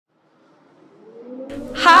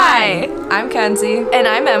Hi, I'm Kenzie. And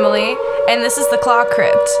I'm Emily. And this is The Claw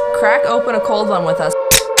Crypt. Crack open a cold one with us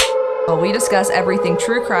while we discuss everything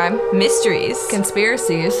true crime, Mysteries.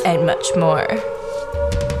 conspiracies, And much more.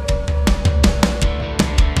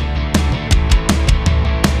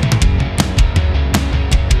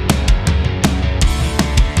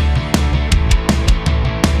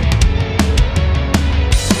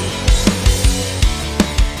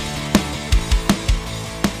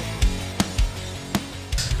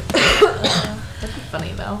 That'd be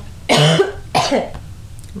funny though.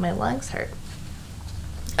 My lungs hurt.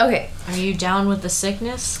 Okay. Are you down with the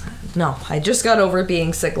sickness? No, I just got over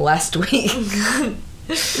being sick last week.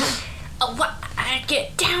 Oh, what? I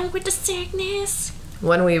get down with the sickness.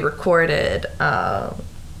 When we recorded The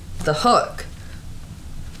Hook,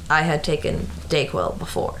 I had taken Dayquil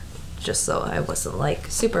before, just so I wasn't like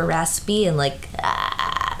super raspy and like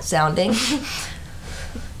sounding.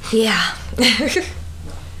 Yeah.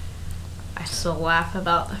 I still laugh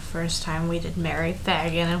about the first time we did Mary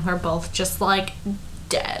Fagin and we're both just like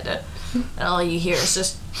dead. And all you hear is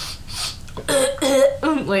just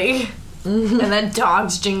like, and then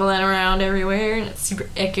dogs jingling around everywhere and it's super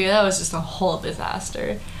icky. That was just a whole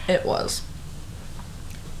disaster. It was.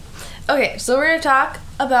 Okay, so we're going to talk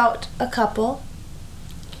about a couple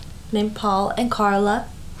named Paul and Karla.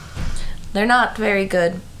 They're not very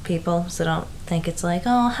good people, so don't think it's like,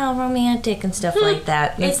 oh, how romantic and stuff like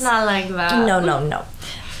that. It's not like that. No.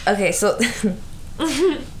 Okay, so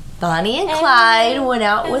Bonnie and Clyde went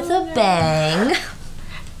out with a bang.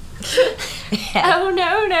 Oh,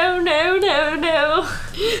 no.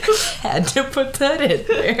 Had to put that in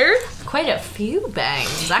there. Quite a few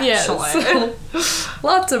bangs, actually. Yes.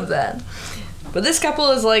 Lots of that. But this couple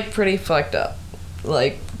is, like, pretty fucked up.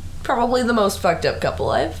 Like, probably the most fucked up couple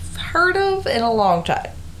I've heard of in a long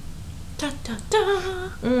time. Da, da, da.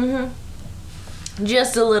 Mm-hmm.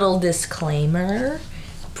 Just a little disclaimer.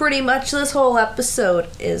 Pretty much this whole episode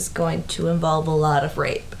is going to involve a lot of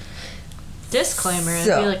rape. Disclaimer,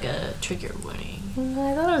 it'd be like a trigger warning.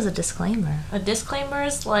 I thought it was a disclaimer. A disclaimer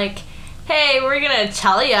is like, hey, we're gonna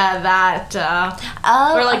tell you that,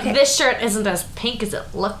 or like, okay. this shirt isn't as pink as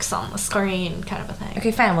it looks on the screen, kind of a thing.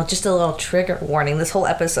 Okay, fine. Well, just a little trigger warning. This whole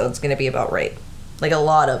episode's going to be about rape. Like, a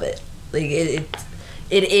lot of it. Like,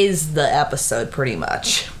 it is the episode, pretty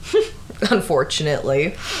much.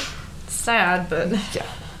 Unfortunately. Sad, but Yeah.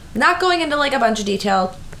 Not going into, like, a bunch of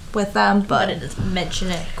detail with them, but it does mention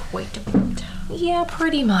it quite a bit. yeah,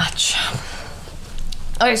 pretty much.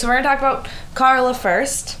 Okay, so we're going to talk about Karla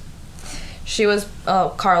first. She was,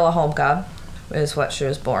 Karla Homka is what she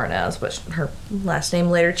was born as, but her last name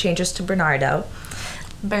later changes to Bernardo.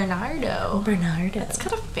 Bernardo. Bernardo. It's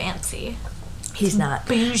kind of fancy. He's not.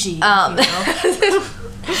 Bougie, you know?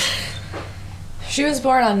 She was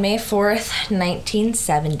born on May 4th,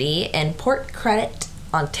 1970 in Port Credit,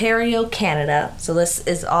 Ontario, Canada. So this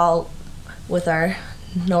is all with our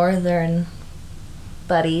northern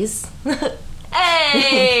buddies.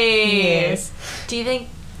 Hey! Yes. Do you think,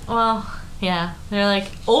 well, yeah, they're like,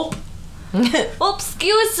 oh,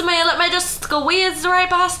 excuse me, let me just squeeze right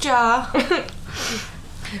past ya.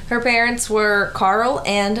 Her parents were Carl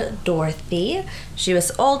and Dorothy. She was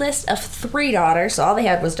the oldest of 3 daughters, so all they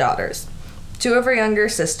had was daughters. 2 of her younger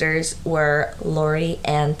sisters were Lori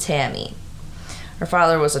and Tammy. Her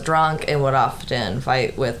father was a drunk and would often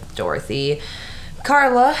fight with Dorothy.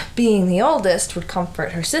 Karla, being the oldest, would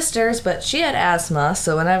comfort her sisters, but she had asthma,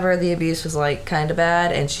 so whenever the abuse was, like, kind of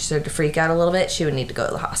bad and she started to freak out a little bit, she would need to go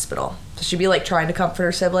to the hospital. So she'd be, like, trying to comfort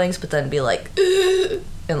her siblings, but then be like, ugh,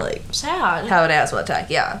 and, like, Sad. have an asthma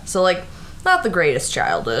attack, yeah. So, like, not the greatest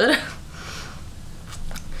childhood.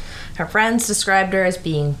 Her friends described her as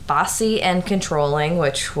being bossy and controlling,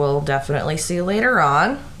 which we'll definitely see later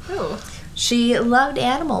on. Ooh. She loved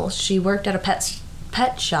animals. She worked at a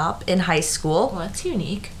pet shop in high school. Well, that's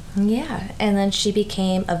unique. Yeah, and then she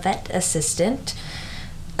became a vet assistant.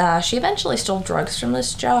 She eventually stole drugs from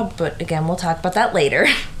this job, but again, we'll talk about that later.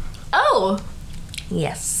 Oh.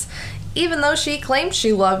 Yes. Even though she claimed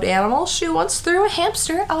she loved animals, she once threw a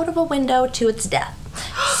hamster out of a window to its death.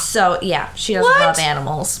 So, yeah, she doesn't What? love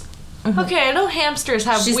animals. Okay, I know hamsters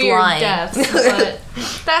have She's weird lying. deaths, but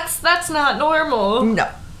that's not normal. No.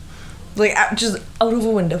 Like, just out of a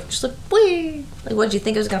window. Just like, whee! Like, what, did you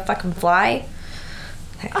think it was gonna fucking fly?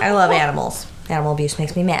 I love animals. Animal abuse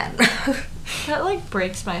makes me mad. That, like,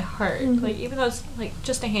 breaks my heart. Like, even though it's, like,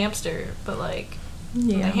 just a hamster, but, like,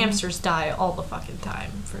 the hamsters die all the fucking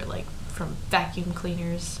time for, like, from vacuum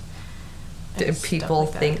cleaners. And People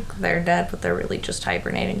stuff like think that. they're dead, but they're really just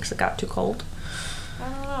hibernating because it got too cold. I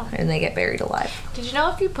don't know. And they get buried alive. Did you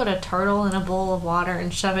know if you put a turtle in a bowl of water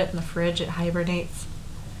and shove it in the fridge, it hibernates?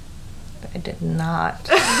 I did not.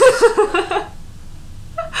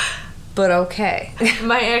 But okay.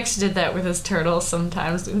 My ex did that with his turtles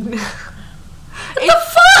sometimes. What the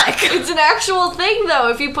fuck? It's an actual thing, though.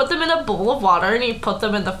 If you put them in a bowl of water and you put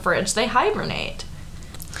them in the fridge, they hibernate.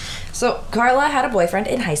 So, Karla had a boyfriend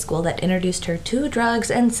in high school that introduced her to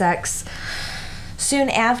drugs and sex. Soon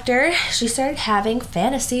after, she started having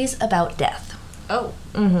fantasies about death. Oh.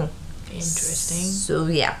 Mm-hmm. Interesting. So,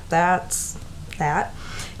 yeah, that's that.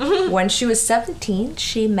 When she was 17,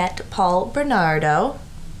 she met Paul Bernardo,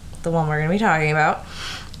 the one we're going to be talking about,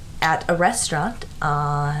 at a restaurant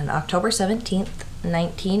on October 17th,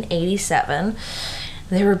 1987.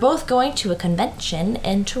 They were both going to a convention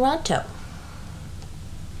in Toronto.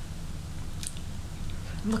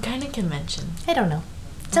 What kind of convention? I don't know.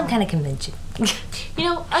 Some kind of convention. You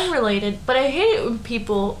know, unrelated, but I hate it when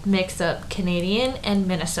people mix up Canadian and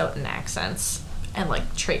Minnesotan accents and,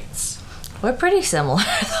 like, traits. We're pretty similar,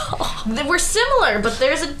 though. We're similar, but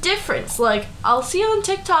there's a difference. Like, I'll see on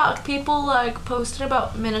TikTok people, like, posting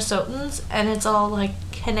about Minnesotans, and it's all, like,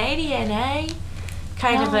 Canadian, eh?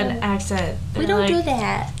 Kind of an accent. We don't do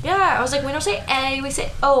that. Yeah, I was like, we don't say A, we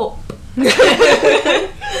say O. Get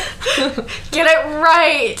it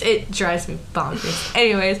right. It drives me bonkers.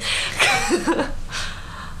 Anyways.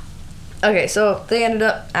 Okay, so they ended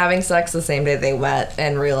up having sex the same day they met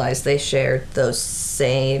and realized they shared those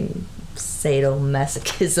same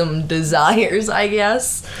sadomasochism desires, I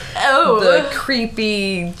guess. Oh. The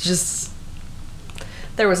creepy, just...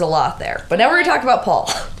 There was a lot there. But now we're going to talk about Paul.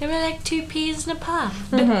 They were like two peas in a pod.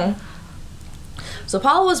 Mm-hmm. So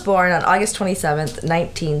Paul was born on August 27th,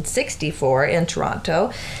 1964 in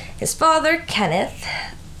Toronto. His father, Kenneth,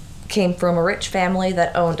 came from a rich family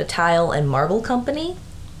that owned a tile and marble company.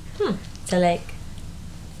 So, like,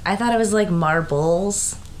 I thought it was like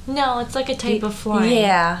marbles. No, it's like a type of flooring.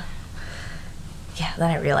 Yeah. Yeah,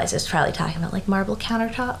 then I realized I was probably talking about, like, marble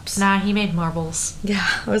countertops. Nah, he made marbles. Yeah,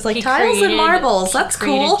 I was like, tiles and marbles. That's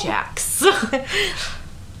cool. Jacks.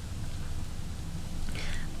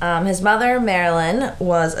 His mother, Marilyn,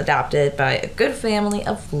 was adopted by a good family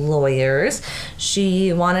of lawyers.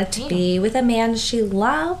 She wanted to be with a man she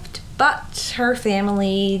loved, but her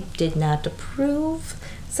family did not approve,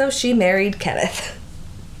 so she married Kenneth.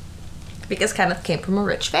 Because Kenneth came from a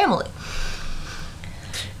rich family.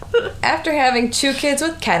 After having 2 kids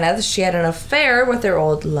with Kenneth, she had an affair with her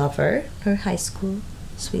old lover, her high school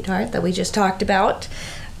sweetheart that we just talked about,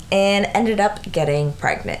 and ended up getting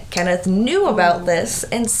pregnant. Kenneth knew about this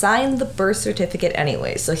and signed the birth certificate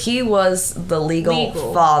anyway, so he was the legal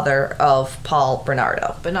father of Paul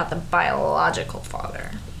Bernardo. But not the biological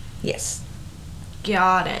father. Yes.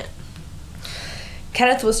 Got it.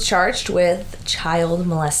 Kenneth was charged with child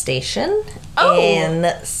molestation in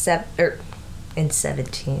 1975.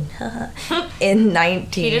 In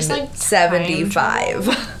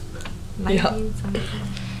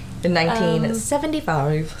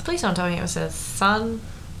 1975. Please don't tell me it was his son.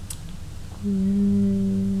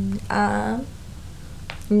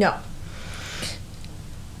 No.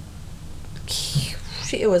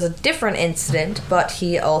 It was a different incident, but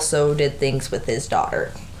he also did things with his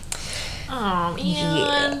daughter. Oh, man.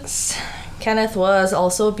 Yes. Kenneth was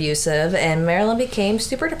also abusive, and Marilyn became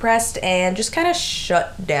super depressed and just kind of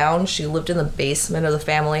shut down. She lived in the basement of the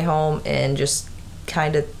family home and just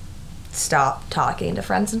kind of stopped talking to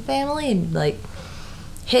friends and family and, like,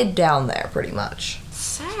 hid down there pretty much.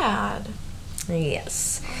 Sad.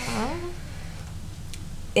 Yes.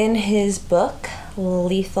 In his book,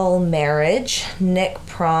 Lethal Marriage, Nick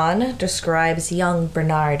Prawn describes young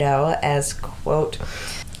Bernardo as, quote,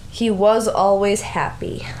 "He was always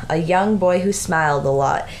happy, a young boy who smiled a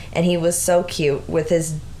lot, and he was so cute with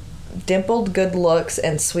his dimpled good looks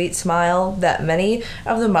and sweet smile that many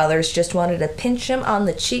of the mothers just wanted to pinch him on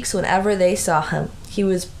the cheeks whenever they saw him. He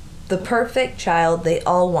was the perfect child they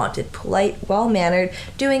all wanted, polite, well-mannered,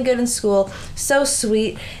 doing good in school, so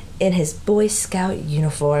sweet in his Boy Scout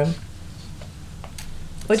uniform."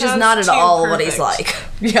 Which is not at all what he's like.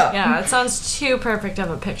 Yeah, it sounds too perfect of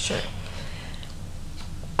a picture.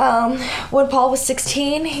 When Paul was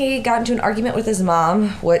 16, he got into an argument with his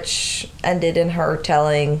mom, which ended in her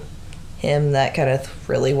telling him that Kenneth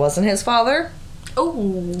really wasn't his father. Oh.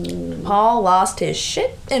 Paul lost his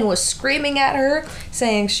shit and was screaming at her,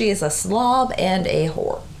 saying she is a slob and a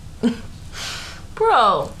whore.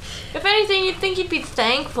 Bro, if anything, you'd think you'd be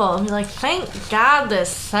thankful and be like, thank God this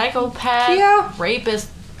psychopath, rapist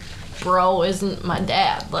bro isn't my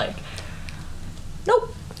dad. Like,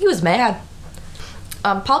 nope, he was mad.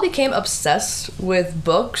 Paul became obsessed with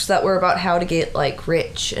books that were about how to get, like,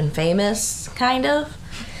 rich and famous, kind of.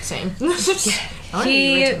 Same. I want to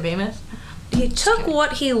be rich and famous. he took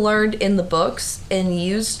what he learned in the books and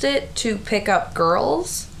used it to pick up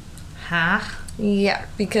girls. Huh? Yeah,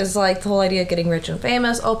 because, like, the whole idea of getting rich and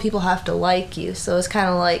famous, people have to like you. So it's kind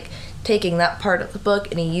of like taking that part of the book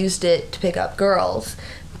and he used it to pick up girls.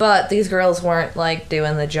 But these girls weren't, like,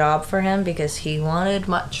 doing the job for him because he wanted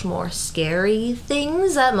much more scary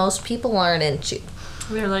things that most people aren't into.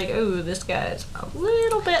 They're like, ooh, this guy's a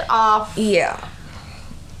little bit off. Yeah.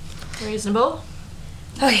 Reasonable.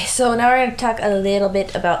 Okay, so now we're going to talk a little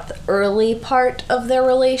bit about the early part of their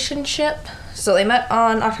relationship. So they met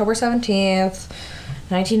on October 17th,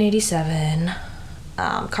 1987.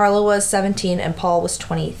 Karla was 17 and Paul was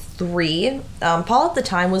 23. Paul at the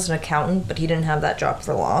time was an accountant, but he didn't have that job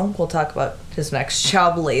for long. We'll talk about his next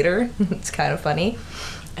job later. It's kind of funny.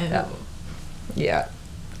 Oh. Yeah.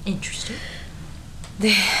 Interesting.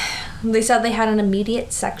 They said they had an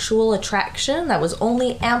immediate sexual attraction that was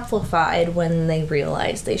only amplified when they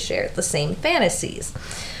realized they shared the same fantasies.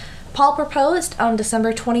 Paul proposed on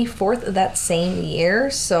December 24th of that same year,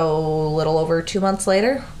 so a little over 2 months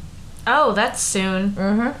later. Oh, that's soon.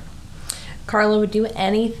 Mm-hmm. Karla would do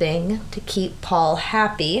anything to keep Paul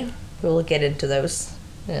happy. We'll get into those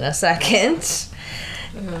in a second.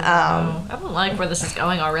 I don't like where this is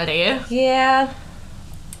going already. Yeah.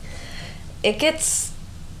 It gets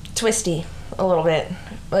twisty a little bit.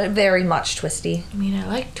 Very much twisty. I mean, I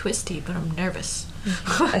like twisty, but I'm nervous.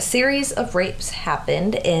 A series of rapes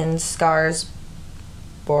happened in Scarborough,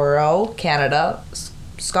 Canada.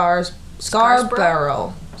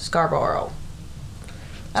 Scarborough.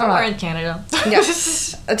 I don't know. We're in Canada. Yeah.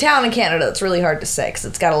 A town in Canada that's really hard to say because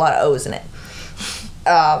it's got a lot of O's in it.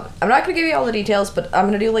 I'm not going to give you all the details, but I'm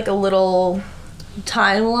going to do like a little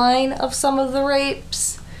timeline of some of the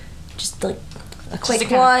rapes. Just like a quick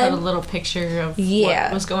Just to one. Put a little picture of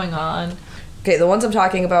what was going on. Okay, the ones I'm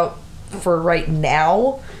talking about for right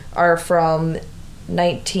now are from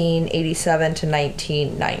 1987 to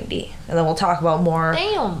 1990. And then we'll talk about more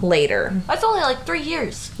later. That's only like 3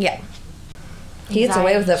 years. Yeah. He gets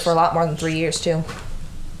away with it for a lot more than 3 years, too.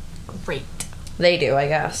 Great. They do, I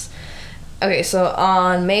guess. Okay, so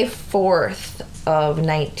on May 4th of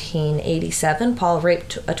 1987, Paul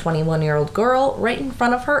raped a 21-year-old girl right in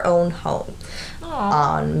front of her own home. Aww.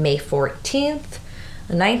 On May 14th,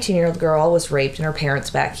 a 19-year-old girl was raped in her parents'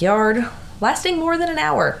 backyard, lasting more than an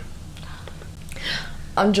hour.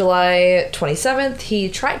 On July 27th, he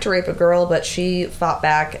tried to rape a girl, but she fought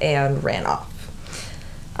back and ran off.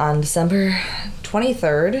 On December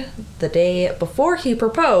 23rd, the day before he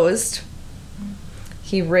proposed,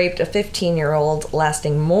 he raped a 15-year-old,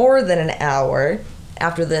 lasting more than an hour.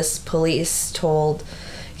 After this, police told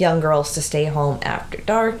young girls to stay home after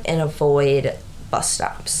dark and avoid bus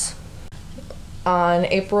stops. On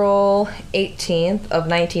April 18th of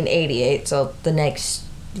 1988, so the next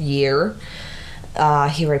year,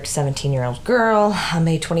 he raped a 17-year-old girl. On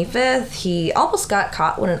May 25th, he almost got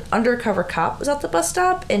caught when an undercover cop was at the bus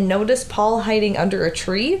stop and noticed Paul hiding under a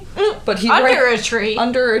tree. But he Under a tree?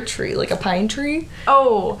 Under a tree, like a pine tree.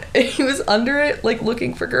 Oh. And he was under it, like,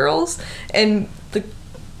 looking for girls. And the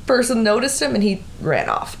person noticed him and he ran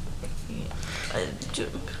off.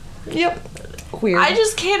 Yep. Weird. I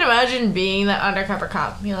just can't imagine being that undercover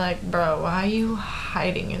cop and be like, bro, why are you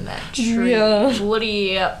hiding in that tree? Yeah. What are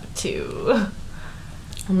you up to?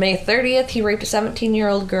 On May 30th, he raped a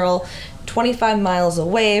 17-year-old girl 25 miles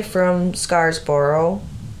away from Scarborough.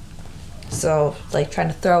 So, like, trying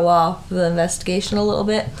to throw off the investigation a little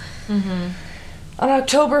bit. Mm-hmm. On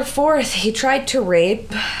October 4th, he tried to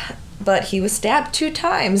rape, but he was stabbed 2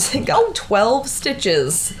 times and got 12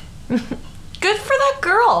 stitches. Good for that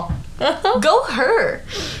girl. Go her.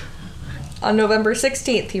 On November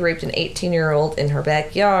 16th, he raped an 18-year-old in her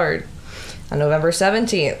backyard. On November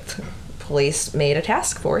 17th, police made a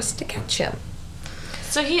task force to catch him.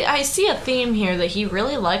 So I see a theme here that he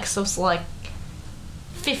really likes those, like,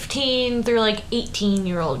 15 through, like,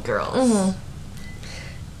 18-year-old girls.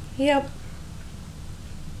 Mm-hmm. Yep.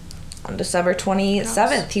 On December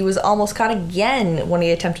 27th, he was almost caught again when he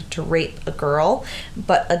attempted to rape a girl,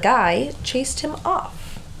 but a guy chased him off.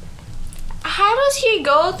 How does he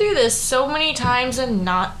go through this so many times and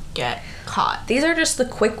not get caught? These are just the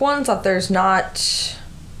quick ones that there's not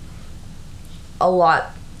a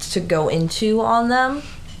lot to go into on them,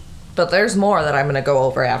 but there's more that I'm going to go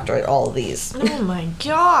over after all of these. Oh my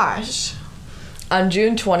gosh. On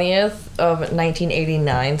June 20th of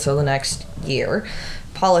 1989, so the next year,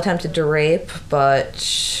 Paul attempted to rape,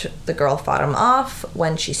 but the girl fought him off.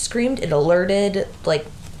 When she screamed, it alerted, like,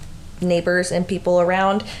 neighbors and people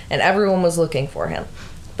around, and everyone was looking for him.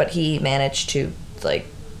 But he managed to, like,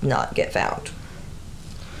 not get found.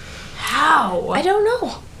 How? I don't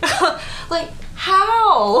know. Like,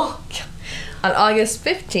 how? On August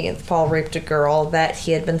 15th, Paul raped a girl that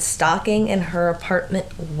he had been stalking in her apartment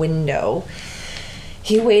window.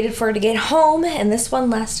 He waited for her to get home, and this one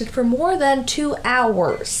lasted for more than 2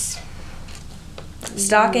 hours.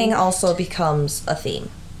 Stalking also becomes a theme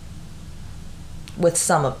with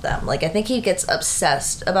some of them. Like, I think he gets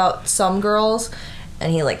obsessed about some girls,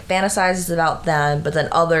 and he, like, fantasizes about them, but then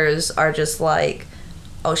others are just like,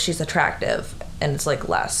 oh, she's attractive, and it's, like,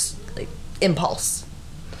 less, like, impulse.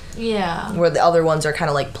 Yeah. Where the other ones are kind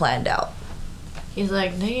of, like, planned out. He's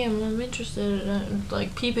like, damn, I'm interested in,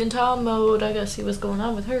 like, Peeping Tom mode. I gotta see what's going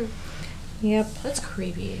on with her. Yep. That's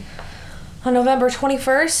creepy. On November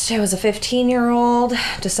 21st, it was a 15-year-old.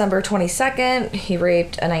 December 22nd, he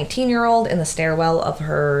raped a 19-year-old in the stairwell of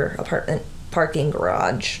her apartment parking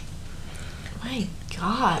garage. My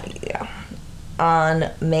God. Yeah. On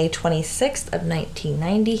May 26th of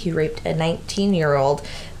 1990, he raped a 19-year-old.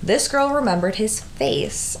 This girl remembered his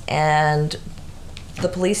face, and the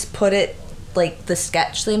police put it, like, the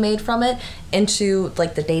sketch they made from it into,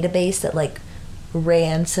 like, the database that, like,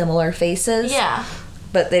 ran similar faces. Yeah.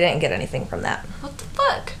 But they didn't get anything from that. What the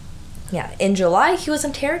fuck? Yeah. In July, he was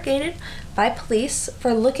interrogated by police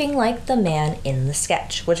for looking like the man in the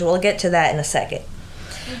sketch, which we'll get to that in a second.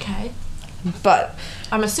 Okay. But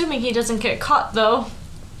I'm assuming he doesn't get caught, though.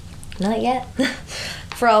 not yet.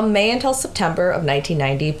 From May until September of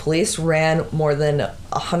 1990, police ran more than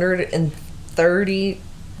 130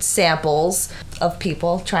 samples of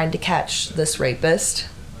people trying to catch this rapist.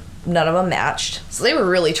 None of them matched. So they were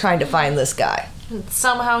really trying to find this guy. And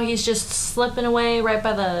somehow he's just slipping away right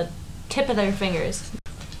by the tip of their fingers.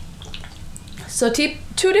 So two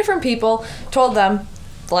different people told them,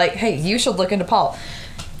 like, hey, you should look into Paul.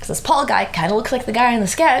 Because this Paul guy kind of looks like the guy in the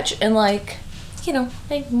sketch. And, like, you know,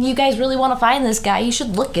 hey, you guys really want to find this guy, you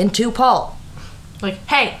should look into Paul. Like,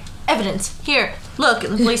 hey, evidence, here, look.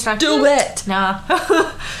 And the police found Do it! Nah.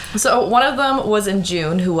 So one of them was in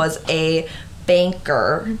June, who was a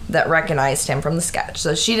banker that recognized him from the sketch.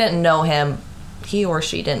 So she didn't know him, he or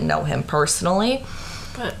she didn't know him personally.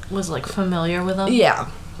 But was, like, familiar with him? Yeah,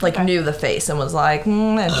 like, Okay. knew the face and was like,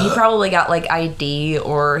 and he probably got, like, ID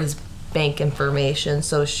or his bank information,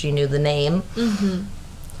 so she knew the name. Mm-hmm.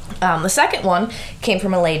 The second one came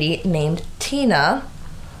from a lady named Tina,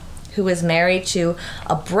 who was married to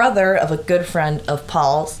a brother of a good friend of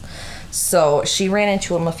Paul's. So she ran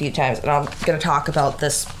into him a few times, and I'm going to talk about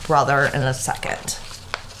this brother in a second.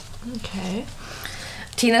 Okay.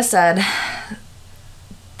 Tina said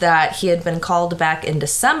that he had been called back in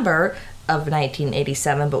December of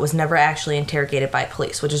 1987, but was never actually interrogated by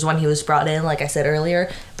police, which is when he was brought in, like I said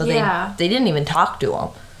earlier. But Yeah. they didn't even talk to him.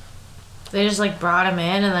 They just, like, brought him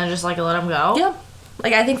in and then just, like, let him go? Yeah.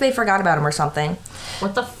 Like, I think they forgot about him or something.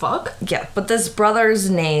 What the fuck? Yeah, but this brother's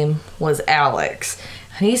name was Alex.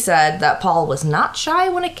 He said that Paul was not shy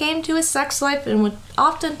when it came to his sex life and would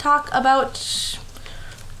often talk about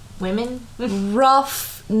Women?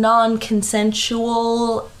 rough,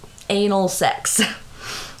 non-consensual anal sex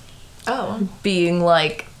Oh. being,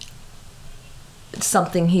 like,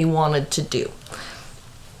 something he wanted to do.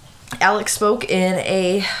 Alex spoke in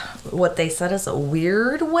a, what they said is a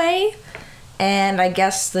weird way, and I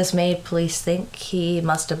guess this made police think he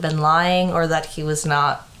must have been lying or that he was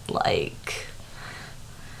not, like,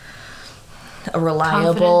 a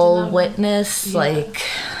reliable Confident enough. witness. Yeah. Like,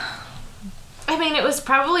 I mean, it was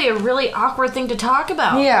probably a really awkward thing to talk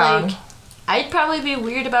about. Yeah. Like, I'd probably be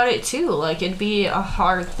weird about it too. Like, it'd be a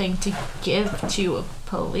hard thing to give to a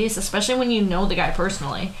police, especially when you know the guy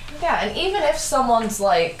personally. yeah, and even if someone's,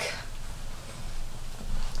 like,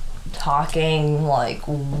 talking, like,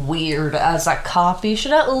 weird as a cop, you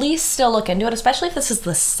should at least still look into it, especially if this is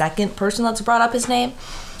the second person that's brought up his name.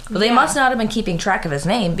 But they Yeah. must not have been keeping track of his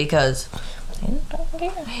name because they don't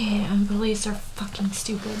care. Man, police are fucking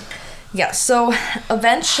stupid. Yeah, so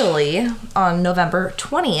eventually, on November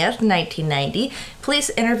 20th, 1990, police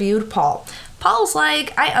interviewed Paul. Paul's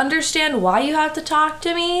like, I understand why you have to talk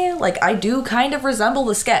to me. Like, I do kind of resemble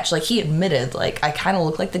the sketch. Like, he admitted, like, I kind of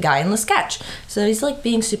look like the guy in the sketch. So he's, like,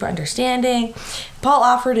 being super understanding. Paul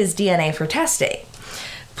offered his DNA for testing.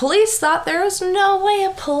 Police thought there was no way a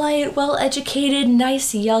polite, well-educated,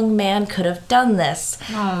 nice young man could have done this.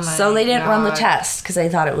 Oh my So they didn't run the God. test because they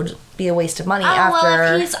thought it would be a waste of money Oh, after...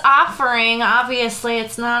 well, if he's offering, obviously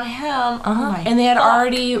it's not him. Uh-huh. Oh my And they had fuck.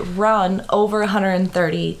 already run over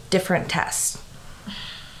 130 different tests.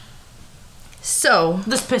 So,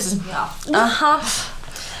 This pisses me off.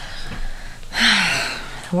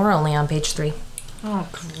 we're only on page 3. Oh,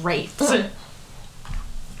 great.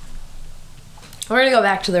 We're going to go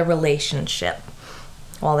back to their relationship.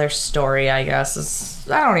 well, their story, I guess, is,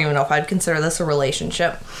 I don't even know if I'd consider this a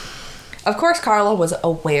relationship. Of course, Karla was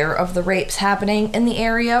aware of the rapes happening in the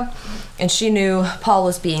area, and she knew Paul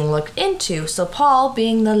was being looked into. So Paul,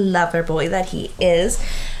 being the lover boy that he is,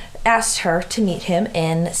 asked her to meet him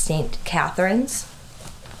in St. Catharines,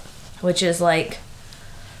 which is like,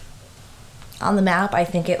 on the map, I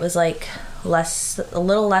think it was like a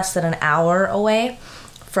little less than an hour away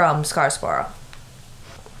from Scarsborough.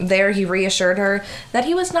 There, he reassured her that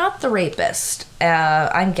he was not the rapist.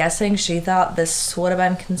 I'm guessing she thought this would have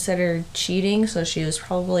been considered cheating, so she was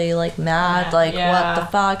probably like mad, what the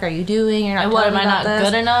fuck are you doing? You're not and what, am I not this?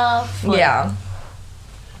 good enough? Like, yeah.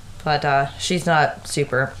 But she's not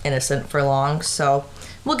super innocent for long, so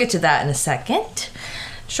we'll get to that in a second.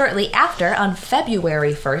 Shortly after, on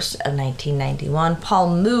February 1st of 1991,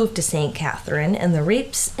 Paul moved to St. Catherine, and the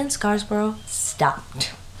rapes in Scarsborough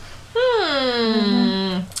stopped.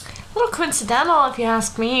 A little coincidental, if you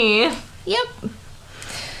ask me. Yep.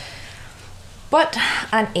 But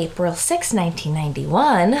on April 6,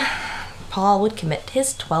 1991, Paul would commit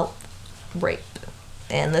his 12th rape.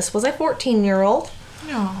 And this was a 14-year-old.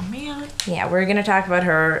 Oh, man. Yeah, we're going to talk about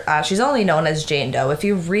her. She's only known as Jane Doe. If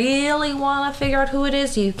you really want to figure out who it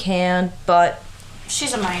is, you can, but...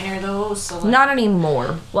 She's a minor, though, so... Like, not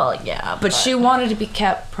anymore. well, yeah, But she wanted to be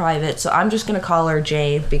kept private, so I'm just going to call her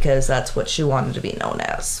Jane because that's what she wanted to be known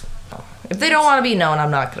as. If they don't want to be known, I'm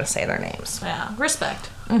not going to say their names. Yeah, respect.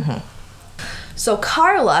 So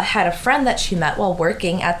Karla had a friend that she met while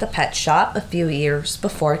working at the pet shop a few years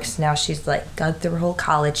before, because now she's like gone through her whole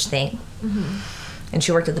college thing. And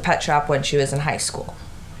she worked at the pet shop when she was in high school.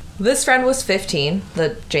 This friend was 15,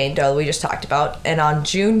 the Jane Doe we just talked about, and on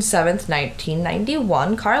June 7th,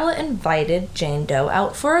 1991, Karla invited Jane Doe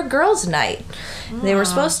out for a girls' night. They were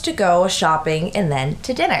supposed to go shopping and then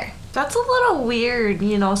to dinner. That's a little weird,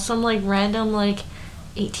 you know, some, like, random, like,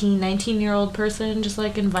 18, 19-year-old person just,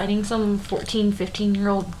 like, inviting some 14,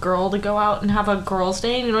 15-year-old girl to go out and have a girls'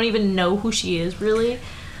 day, and you don't even know who she is, really.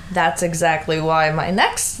 That's exactly why my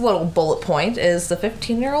next little bullet point is the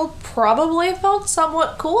 15-year-old probably felt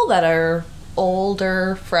somewhat cool that her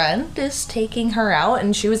older friend is taking her out,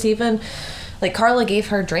 and she was even, like, Karla gave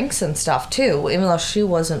her drinks and stuff, too, even though she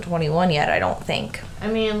wasn't 21 yet, I don't think. I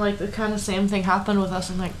mean, like, the kind of same thing happened with us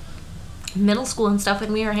in, like, middle school and stuff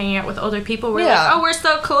when we were hanging out with older people. We're like, oh, we're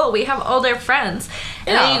so cool, we have older friends.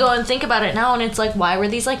 And then you go and think about it now, and it's like, why were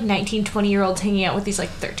these, like, 19, 20-year-olds hanging out with these, like,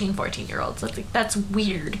 13, 14-year-olds? Like, that's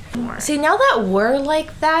weird. See, now that we're,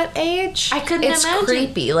 like, that age, I couldn't it's imagine.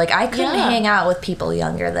 creepy. Like, I couldn't hang out with people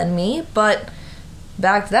younger than me, but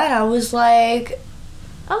back then I was like...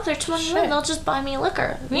 oh, they're 21, they'll just buy me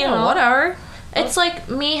liquor. You know, know, whatever. It's like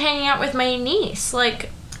me hanging out with my niece.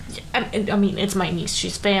 Like, I mean, it's my niece.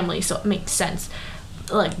 She's family, so it makes sense.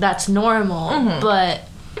 Like, that's normal. But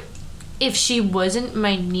if she wasn't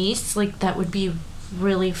my niece, like, that would be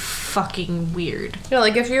really fucking weird. Yeah,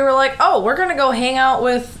 like, if you were like, oh, we're gonna go hang out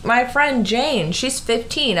with my friend Jane. She's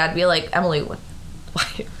 15. I'd be like, Emily,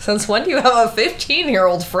 since when do you have a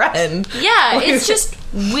 15-year-old friend? Yeah, it's just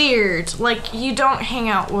weird. Like, you don't hang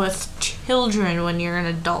out with children when you're an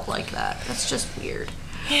adult like that. That's just weird.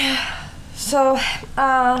 Yeah. So,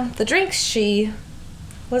 the drinks she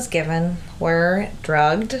was given were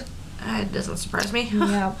drugged. It doesn't surprise me.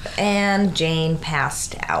 Yep. And Jane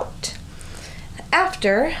passed out.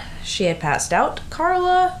 After she had passed out,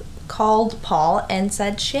 Karla called Paul and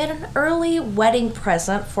said she had an early wedding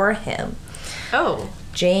present for him. Oh.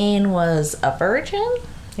 Jane was a virgin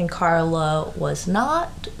and Karla was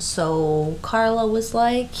not, so Karla was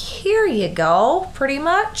like, here you go, pretty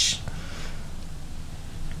much.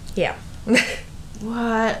 Yeah.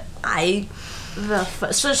 What?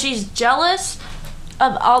 So she's jealous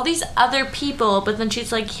of all these other people, but then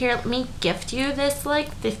she's like, here, let me gift you this,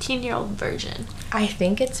 like, 15-year-old virgin. I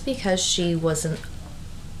think it's because she wasn't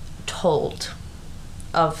told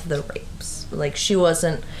of the rapes. Like, he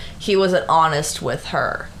wasn't honest with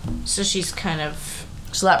her. So she's kind of...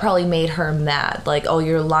 So that probably made her mad. Like, oh,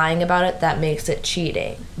 you're lying about it? That makes it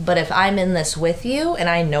cheating. But if I'm in this with you and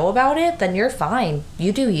I know about it, then you're fine.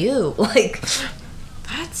 You do you. Like...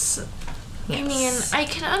 That's... Yes. I mean, I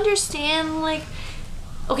can understand, like...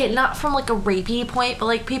 Okay, not from, like, a rapey point, but,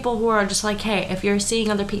 like, people who are just like, hey, if you're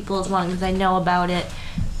seeing other people, as long as I know about it,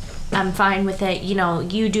 I'm fine with it. You know,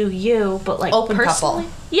 you do you, but, like, open personally...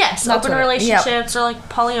 couple. Yes, That's open what relationships or, like,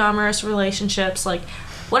 polyamorous relationships, like,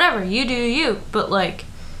 whatever, you do you. But, like,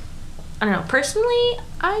 I don't know, personally,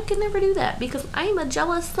 I could never do that because I'm a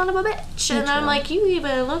jealous son of a bitch. And I'm like, you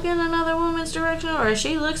even look in another woman's direction or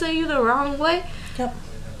she looks at you the wrong way. Yep.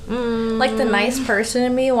 Like, the nice person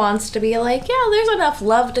in me wants to be like, yeah, there's enough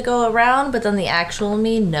love to go around, but then the actual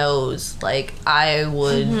me knows, like, I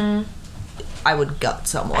would gut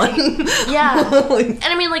someone. Yeah. And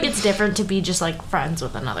I mean, like, it's different to be just, like, friends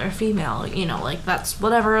with another female, you know, like, that's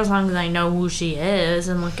whatever, as long as I know who she is,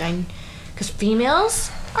 and, like, because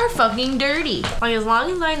females are fucking dirty. Like, as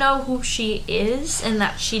long as I know who she is, and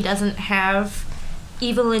that she doesn't have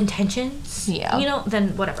evil intentions, Yeah. you know,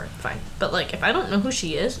 then whatever, fine. But, like, if I don't know who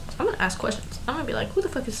she is, I'm gonna ask questions. I'm gonna be like, who the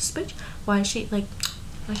fuck is this bitch? Why is she trying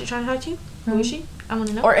to talk to you? Who is she? I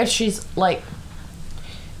wanna know. Or if she's, like,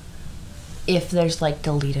 if there's, like,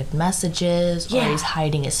 deleted messages, or he's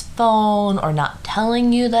hiding his phone, or not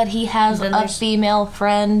telling you that he has a female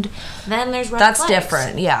friend. Then there's red That's flags.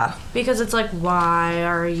 different, yeah. Because it's like, why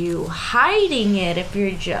are you hiding it if you're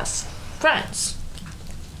just friends?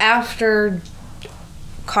 After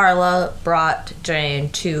Karla brought Jane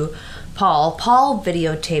to Paul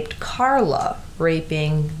videotaped Karla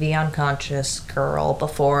raping the unconscious girl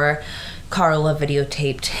before Karla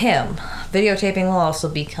videotaped him. Videotaping will also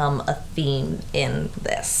become a theme in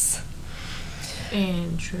this.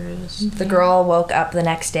 Interesting. The girl woke up the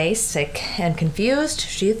next day sick and confused.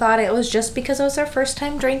 She thought it was just because it was her first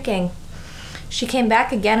time drinking. She came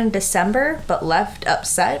back again in December, but left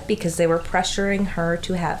upset because they were pressuring her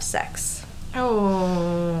to have sex.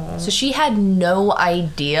 Oh. So she had no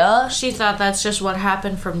idea. She thought that's just what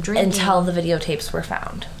happened from drinking. Until the videotapes were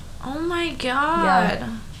found. Oh my god.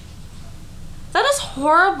 Yeah. That is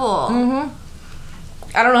horrible.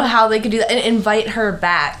 Mm-hmm. I don't know how they could do that and invite her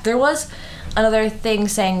back. There was another thing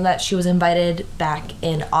saying that she was invited back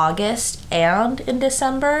in August and in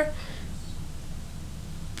December,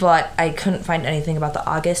 but I couldn't find anything about the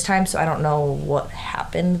August time, so I don't know what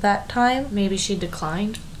happened that time. Maybe she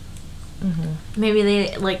declined. Mm-hmm. Maybe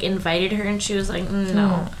they, like, invited her and she was like,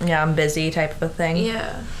 no. Yeah, I'm busy type of a thing.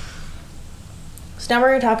 Yeah. So now we're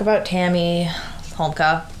going to talk about Tammy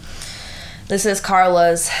Homka. This is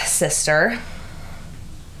Karla's sister.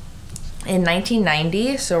 In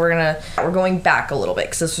 1990, so we're going back a little bit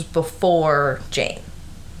because this was before Jane.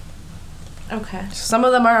 Okay. Some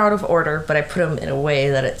of them are out of order, but I put them in a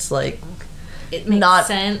way that it's like it makes not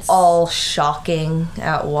sense. All shocking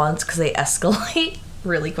at once because they escalate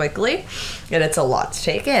really quickly, and it's a lot to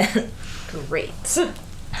take in. Great.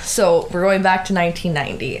 So we're going back to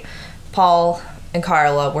 1990. Paul and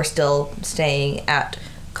Karla were still staying at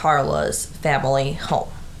Karla's family home.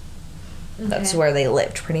 Okay. That's where they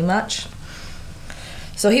lived, pretty much.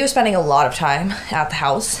 So he was spending a lot of time at the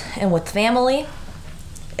house and with the family,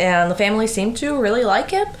 and the family seemed to really like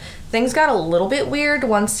him. Things got a little bit weird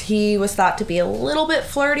once he was thought to be a little bit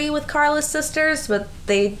flirty with Karla's sisters, but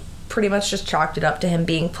they pretty much just chalked it up to him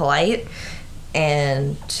being polite,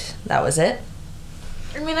 and that was it.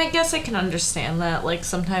 I mean, I guess I can understand that. Like,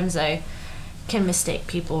 sometimes I can mistake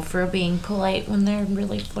people for being polite when they're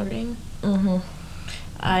really flirting. Mm-hmm.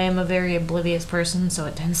 I am a very oblivious person, so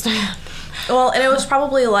it tends to happen. Well, and it was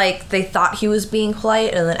probably like they thought he was being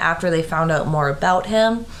polite, and then after they found out more about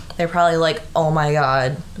him, they're probably like, oh my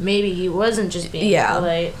god. Maybe he wasn't just being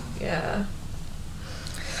polite. Yeah.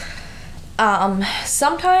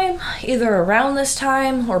 Sometime, either around this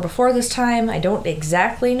time or before this time, I don't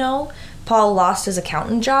exactly know, Paul lost his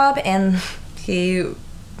accountant job, and he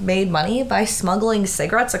made money by smuggling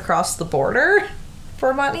cigarettes across the border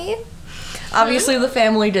for money. Obviously, the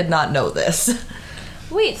family did not know this.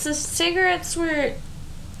 Wait, so cigarettes were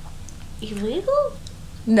illegal?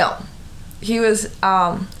 No. He was,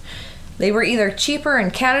 they were either cheaper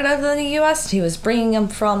in Canada than the U.S., he was bringing them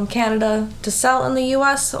from Canada to sell in the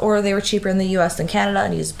U.S., or they were cheaper in the U.S. than Canada,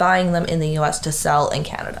 and he was buying them in the U.S. to sell in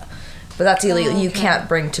Canada. But that's illegal. You can't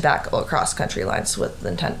bring tobacco across country lines with the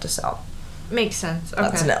intent to sell. Makes sense. Okay.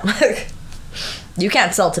 That's no. You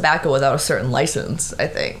can't sell tobacco without a certain license, I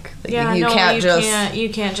think. Like, yeah, you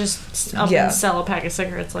can't just up and sell a pack of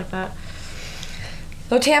cigarettes like that.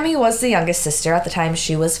 So Tammy was the youngest sister. At the time,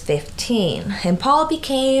 she was 15. And Paul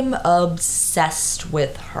became obsessed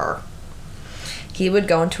with her. He would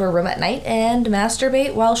go into her room at night and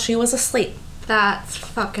masturbate while she was asleep. That's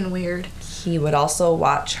fucking weird. He would also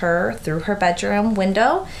watch her through her bedroom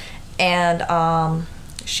window. And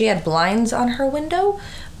she had blinds on her window.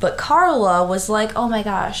 But Karla was like, oh my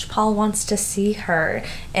gosh, Paul wants to see her.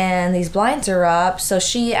 And these blinds are up. So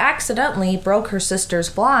she accidentally broke her sister's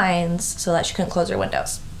blinds so that she couldn't close her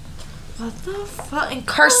windows. What the fuck? And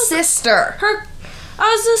her sister. I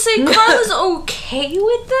was gonna say, Karla's okay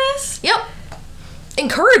with this? Yep.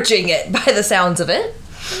 Encouraging it by the sounds of it.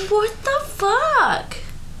 What the fuck?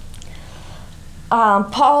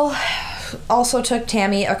 Paul also took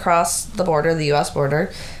Tammy across the border, the U.S.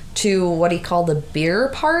 border, to what he called a beer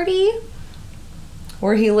party,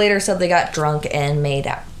 where he later said they got drunk and made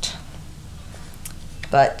out.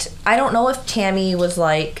 But I don't know if Tammy was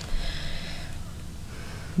like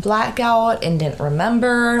blackout and didn't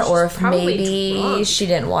remember, or if maybe drunk. She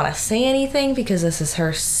didn't want to say anything because this is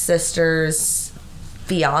her sister's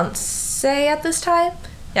fiance at this time.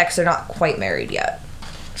 Yeah, because they're not quite married yet.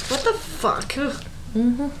 What the fuck?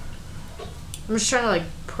 Mm-hmm. I'm just trying to like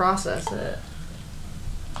process it.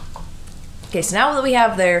 Okay, so now that we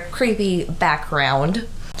have their creepy background,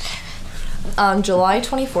 on July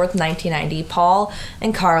 24th, 1990, Paul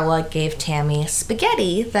and Karla gave Tammy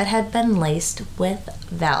spaghetti that had been laced with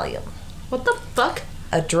Valium. What the fuck?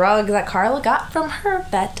 A drug that Karla got from her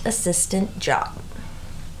vet assistant job.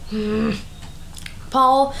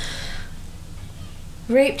 Paul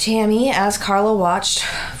raped Tammy as Karla watched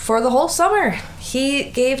for the whole summer. He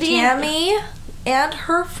gave Tammy and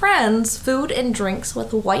her friends food and drinks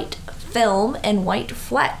with white film and white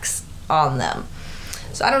flecks on them.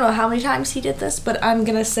 So I don't know how many times he did this, but I'm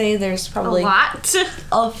gonna say there's probably a lot.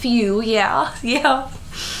 A few, yeah.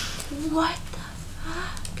 What the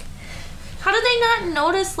fuck? How did they not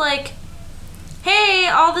notice, like, hey,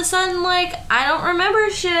 all of a sudden, like, I don't remember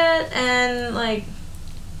shit, and, like,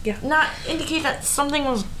 not indicate that something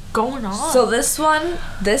was going on? So this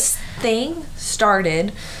thing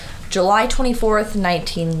started July 24th,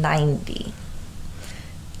 1990.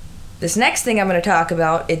 This next thing I'm going to talk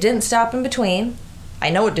about, it didn't stop in between. I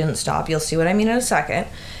know it didn't stop. You'll see what I mean in a second.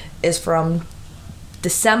 Is from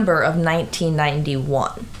December of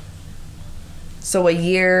 1991. So a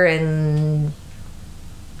year and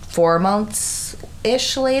 4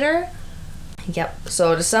 months-ish later. Yep.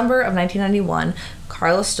 So December of 1991,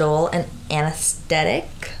 Karla stole an anesthetic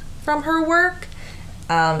from her work.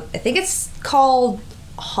 I think it's called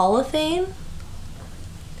holothane.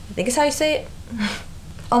 I think is how you say it.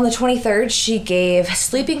 On the 23rd, she gave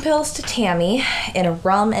sleeping pills to Tammy in a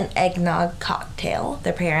rum and eggnog cocktail.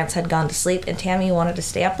 Their parents had gone to sleep, and Tammy wanted to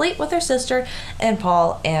stay up late with her sister and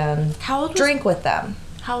Paul and drink with them.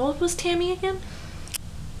 How old was Tammy again?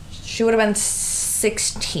 She would have been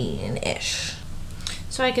 16-ish.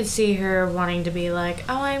 So I could see her wanting to be like,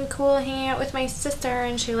 oh, I'm cool hanging out with my sister,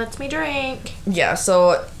 and she lets me drink. Yeah,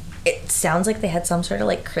 so it sounds like they had some sort of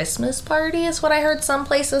like Christmas party is what I heard some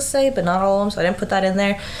places say, but not all of them, so I didn't put that in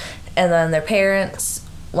there. And then their parents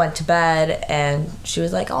went to bed, and she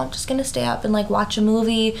was like, oh, I'm just gonna stay up and like watch a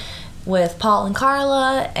movie with Paul and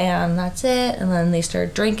Karla, and that's it. And then they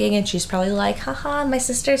started drinking, and she's probably like, haha, my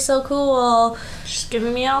sister's so cool. She's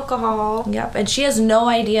giving me alcohol. Yep, and she has no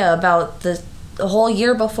idea about the whole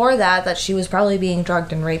year before that she was probably being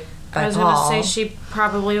drugged and raped by Paul. I was gonna say she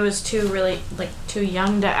probably was too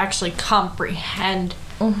young to actually comprehend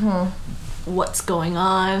what's going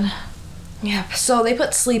on. Yeah. So they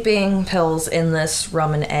put sleeping pills in this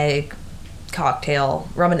rum and eggnog cocktail.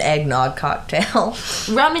 Rum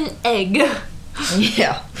and egg.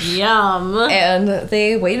 Yeah. Yum. And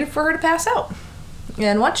they waited for her to pass out.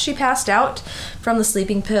 And once she passed out from the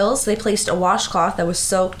sleeping pills, they placed a washcloth that was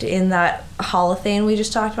soaked in that holothane we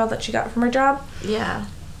just talked about that she got from her job. Yeah.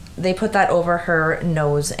 They put that over her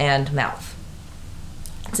nose and mouth.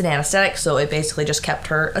 It's an anesthetic, so it basically just kept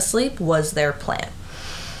her asleep, was their plan.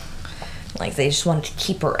 Like, they just wanted to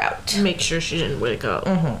keep her out. Make sure she didn't wake up.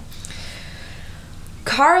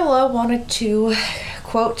 Karla wanted to,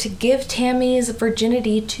 quote, to give Tammy's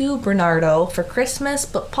virginity to Bernardo for Christmas,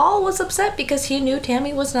 but Paul was upset because he knew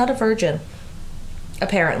Tammy was not a virgin.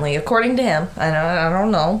 Apparently, according to him. I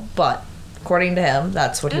don't know, but according to him,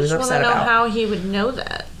 that's what he was upset about. I just want to know how he would know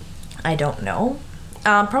that. I don't know.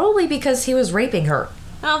 Probably because he was raping her.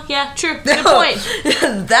 Oh, yeah, true. Good point.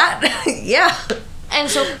 Yeah. And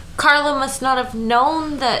so Karla must not have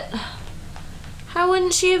known that. How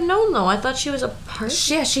wouldn't she have known, though? I thought she was a part.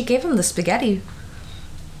 Yeah, she gave him the spaghetti.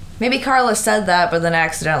 Maybe Karla said that, but then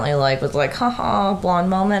accidentally, was like, haha, blonde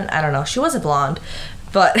moment. I don't know. She wasn't blonde,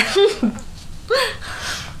 but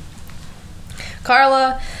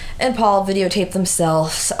Karla and Paul videotaped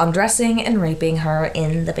themselves undressing and raping her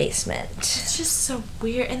in the basement. It's just so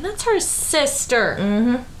weird. And that's her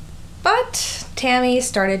sister. But Tammy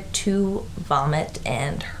started to vomit,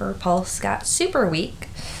 and her pulse got super weak.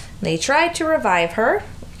 They tried to revive her.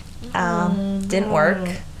 Didn't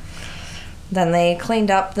work. Then they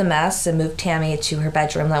cleaned up the mess and moved Tammy to her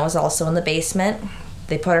bedroom that was also in the basement.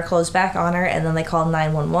 They put her clothes back on her, and then they called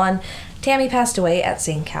 911. Tammy passed away at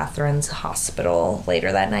St. Catherine's Hospital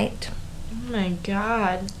later that night. Oh my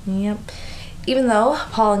God. Yep. Even though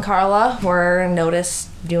Paul and Karla were noticed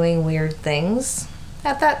doing weird things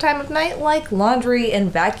at that time of night, like laundry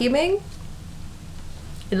and vacuuming,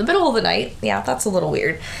 in the middle of the night. Yeah, that's a little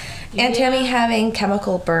weird. And Tammy having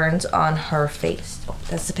chemical burns on her face. Oh,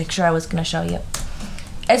 that's the picture I was going to show you.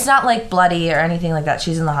 It's not like bloody or anything like that.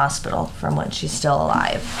 She's in the hospital from when she's still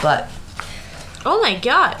alive. But oh my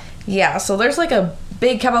god. Yeah, so there's like a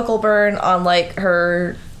big chemical burn on like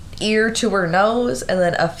her ear to her nose and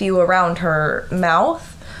then a few around her mouth.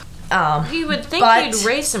 You would think you'd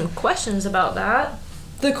raise some questions about that.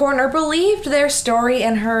 The coroner believed their story,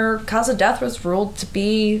 and her cause of death was ruled to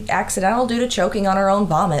be accidental due to choking on her own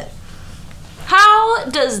vomit. How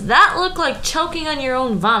does that look like choking on your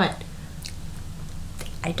own vomit?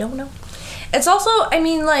 I don't know. It's also, I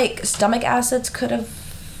mean, like, stomach acids could have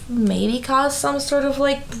maybe caused some sort of,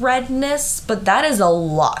 like, redness, but that is a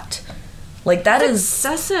lot. Like, that's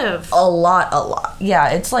excessive. A lot. Yeah,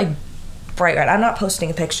 it's, like, bright red. I'm not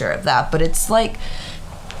posting a picture of that, but it's, like,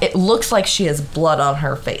 it looks like she has blood on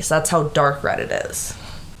her face. That's how dark red it is.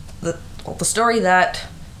 The story that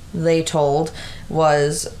they told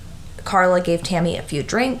was Karla gave Tammy a few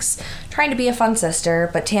drinks, trying to be a fun sister,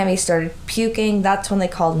 but Tammy started puking. That's when they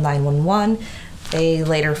called 911. They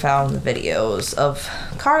later found the videos of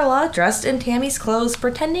Karla dressed in Tammy's clothes,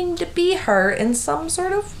 pretending to be her in some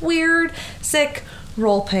sort of weird, sick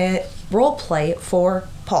role play for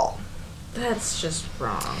Paul. That's just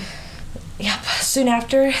wrong. Yep. Soon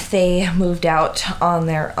after, they moved out on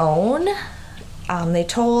their own. They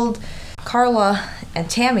told Karla and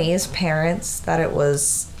Tammy's parents that it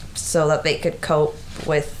was so that they could cope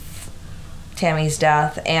with Tammy's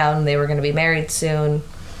death, and they were going to be married soon,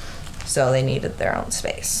 so they needed their own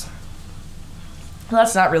space. Well,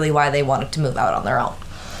 that's not really why they wanted to move out on their own.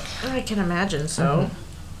 I can imagine so.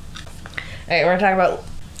 Alright, we're going to talk about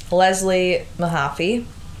Leslie Mahaffey.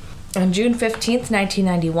 On June 15th,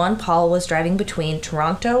 1991, Paul was driving between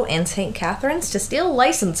Toronto and St. Catharines to steal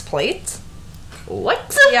license plates.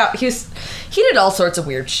 What? Yeah, he did all sorts of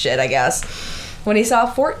weird shit, I guess, when he saw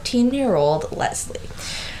 14-year-old Leslie.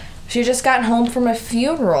 She had just gotten home from a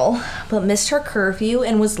funeral, but missed her curfew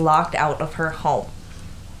and was locked out of her home.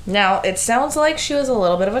 Now, it sounds like she was a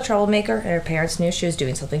little bit of a troublemaker, and her parents knew she was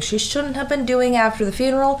doing something she shouldn't have been doing after the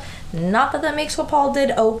funeral. Not that makes what Paul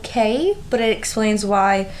did okay, but it explains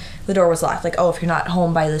why the door was locked. Like, oh, if you're not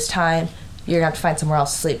home by this time, you're gonna have to find somewhere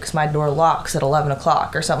else to sleep because my door locks at 11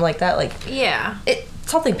 o'clock or something like that. Like, yeah. It's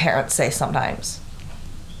something parents say sometimes.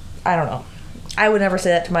 I don't know. I would never say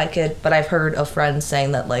that to my kid, but I've heard of friends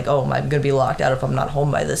saying that, like, oh, I'm gonna be locked out if I'm not home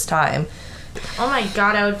by this time. Oh my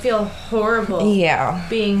god, I would feel horrible. Yeah.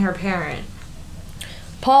 Being her parent.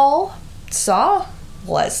 Paul saw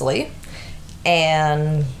Leslie,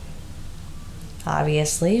 and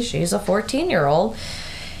obviously she's a 14-year-old,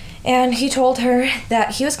 and he told her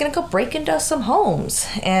that he was going to go break into some homes,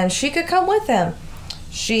 and she could come with him.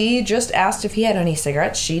 She just asked if he had any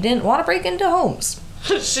cigarettes. She didn't want to break into homes.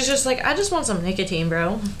 She's just like, I just want some nicotine,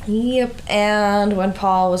 bro. Yep. And when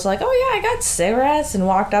Paul was like, oh yeah, I got cigarettes, and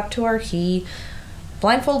walked up to her, he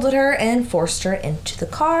blindfolded her and forced her into the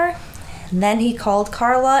car. And then he called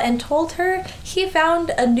Karla and told her he found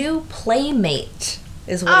a new playmate,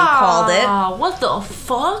 is what he called it. What the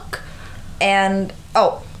fuck? And,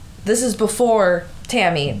 oh, this is before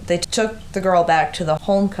Tammy. They took the girl back to the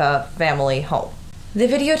Holmka family home. They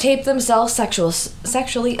videotaped themselves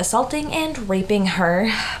sexually assaulting and raping her.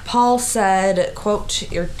 Paul said, quote,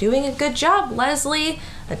 "You're doing a good job, Leslie.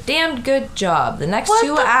 A damned good job. The next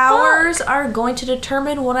 2 hours are going to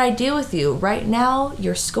determine what I do with you. Right now,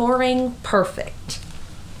 you're scoring perfect."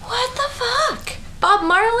 What the fuck? Bob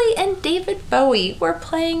Marley and David Bowie were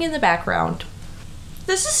playing in the background.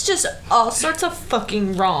 This is just all sorts of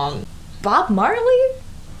fucking wrong. Bob Marley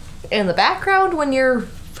in the background when you're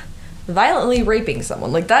violently raping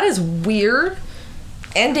someone. Like, that is weird.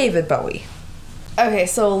 And David Bowie. Okay,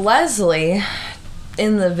 so Leslie,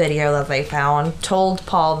 in the video that they found, told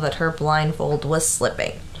Paul that her blindfold was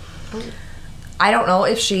slipping. Ooh. I don't know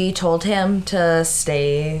if she told him to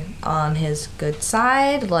stay on his good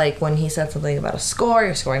side, like when he said something about a score,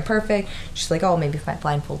 you're scoring perfect. She's like, oh, maybe if my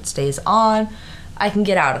blindfold stays on, I can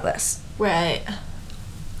get out of this. Right.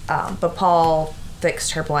 But Paul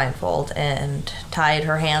fixed her blindfold and tied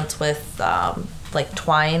her hands with, like,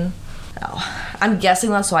 twine. Oh, I'm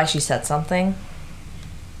guessing that's why she said something.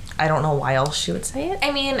 I don't know why else she would say it.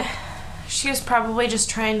 I mean, she was probably just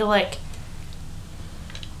trying to, like,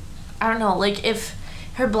 I don't know, like, if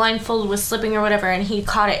her blindfold was slipping or whatever and he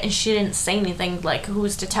caught it and she didn't say anything, like,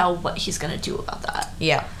 who's to tell what he's gonna do about that?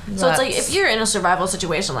 Yeah. So it's like, if you're in a survival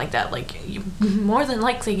situation like that, like, you're more than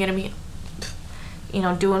likely gonna be, you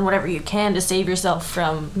know, doing whatever you can to save yourself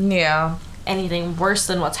from anything worse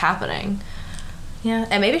than what's happening. Yeah,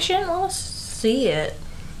 and maybe she didn't want to see it,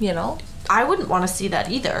 you know? I wouldn't want to see that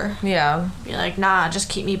either. Yeah. Be like, nah, just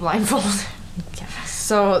keep me blindfolded.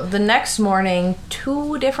 So the next morning,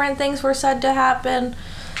 2 different things were said to happen.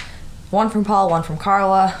 One from Paul, one from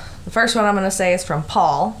Karla. The first one I'm going to say is from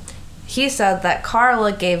Paul. He said that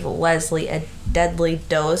Karla gave Leslie a deadly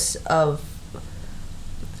dose of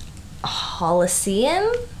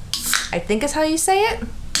Holocene, I think is how you say it.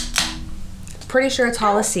 Pretty sure it's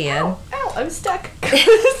Holocene. Ow, I'm stuck.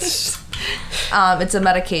 It's a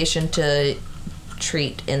medication to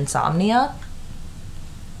treat insomnia.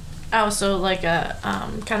 Oh, so like a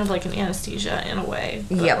kind of like an anesthesia in a way,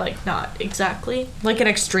 but like not exactly. Like an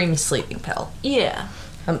extreme sleeping pill. Yeah.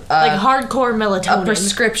 Like hardcore melatonin. A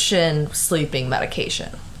prescription sleeping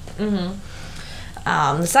medication.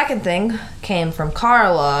 Mm-hmm. The second thing came from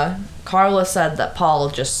Karla. Karla said that Paul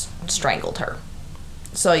just strangled her.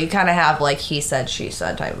 So you kind of have like he said, she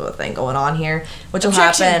said type of a thing going on here, which will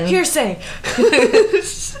happen. Hearsay.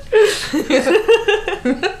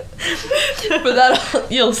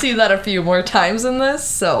 But you'll see that a few more times in this.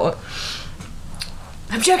 So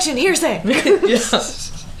objection, hearsay.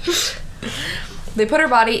 They put her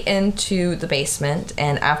body into the basement,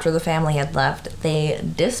 and after the family had left, they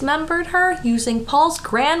dismembered her using Paul's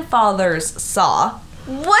grandfather's saw.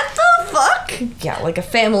 What the fuck? Yeah, like a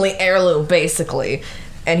family heirloom, basically.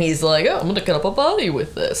 And he's like, oh, I'm gonna cut up a body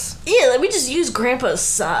with this. Yeah, let me just use Grandpa's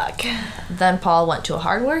sock. Then Paul went to a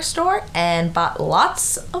hardware store and bought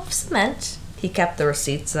lots of cement. He kept the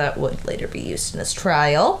receipts that would later be used in his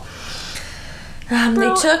trial.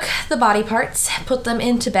 They took the body parts, put them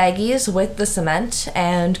into baggies with the cement,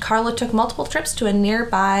 and Karla took multiple trips to a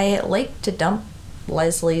nearby lake to dump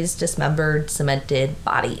Leslie's dismembered, cemented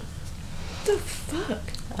body. What the fuck?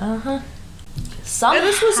 Uh-huh. Somehow. And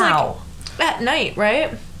this was like at night,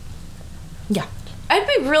 right? Yeah. I'd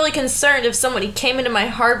be really concerned if somebody came into my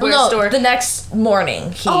hardware store. The next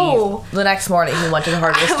morning. The next morning he went to the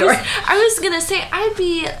hardware store. I was gonna say, I'd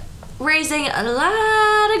be raising a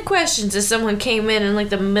lot of questions if someone came in like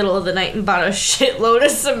the middle of the night and bought a shitload of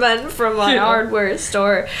cement from my hardware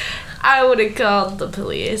store. I would have called the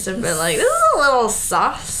police and been like, this is a little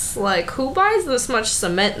sus. Like, who buys this much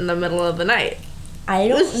cement in the middle of the night? I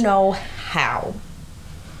don't know how.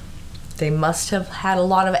 They must have had a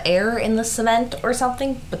lot of air in the cement or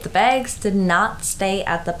something, but the bags did not stay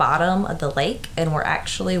at the bottom of the lake and were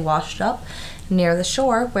actually washed up near the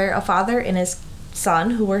shore, where a father and his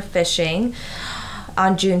son, who were fishing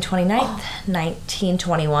on June 29th,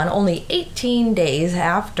 1921, only 18 days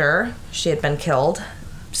after she had been killed,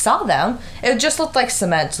 saw them. It just looked like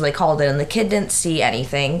cement, so they called it, and the kid didn't see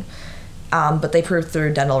anything, but they proved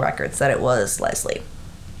through dental records that it was Leslie.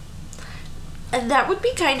 And that would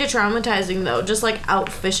be kind of traumatizing, though, just like out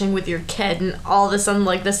fishing with your kid, and all of a sudden,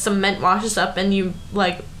 like, the cement washes up, and you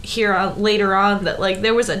like hear later on that like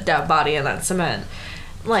there was a dead body in that cement.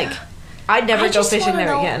 Like, I'd never go fishing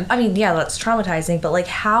there again. I mean, yeah, that's traumatizing, but like,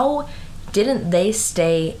 how didn't they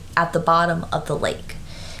stay at the bottom of the lake?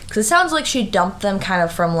 Because it sounds like she dumped them kind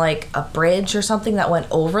of from like a bridge or something that went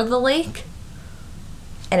over the lake,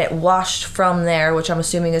 and it washed from there, which I'm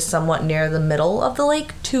assuming is somewhat near the middle of the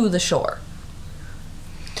lake, to the shore.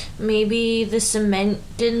 Maybe the cement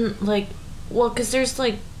didn't like, well, because there's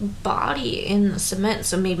like body in the cement,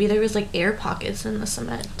 so maybe there was like air pockets in the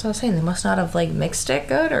cement. So I was saying they must not have like mixed it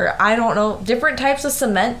good, or I don't know, different types of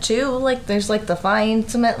cement too. Like there's like the fine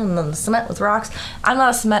cement and then the cement with rocks. I'm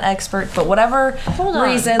not a cement expert, but whatever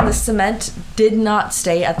reason, the cement did not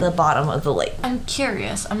stay at the bottom of the lake. I'm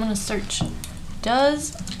curious. I'm gonna search.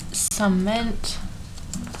 Does cement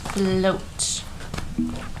float?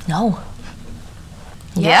 No.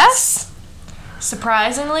 Yes?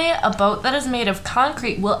 Surprisingly, a boat that is made of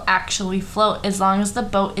concrete will actually float. As long as the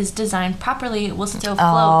boat is designed properly, it will still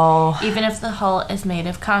float, even if the hull is made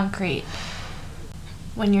of concrete.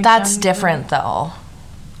 That's different, though.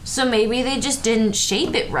 So maybe they just didn't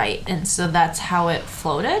shape it right, and so that's how it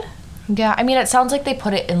floated? Yeah, I mean, it sounds like they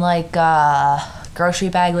put it in like a grocery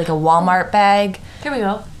bag, like a Walmart bag. Here we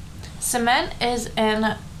go. Cement is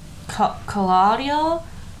an colloidal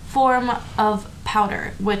form of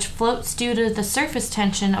powder, which floats due to the surface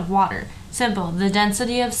tension of water. Simple. The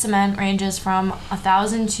density of cement ranges from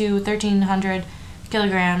 1,000 to 1,300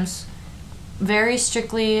 kilograms. Very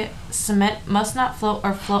strictly, cement must not float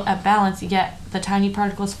or float at balance, yet the tiny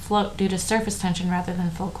particles float due to surface tension rather than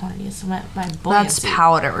full quantity of cement by buoyancy. That's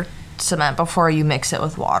powder cement before you mix it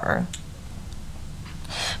with water.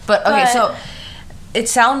 But okay, so it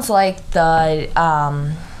sounds like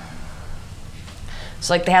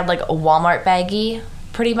so like they had like a Walmart baggie,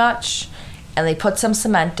 pretty much, and they put some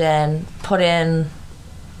cement in, put in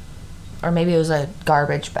or maybe it was a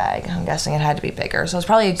garbage bag. I'm guessing it had to be bigger. So it's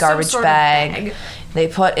probably a garbage sort of bag. They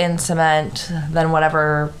put in cement, then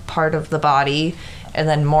whatever part of the body, and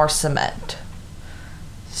then more cement.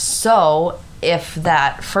 So if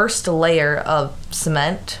that first layer of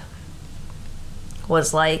cement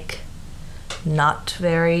was like not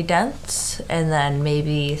very dense and then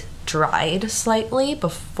maybe dried slightly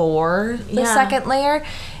before the second layer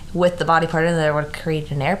with the body part in there, would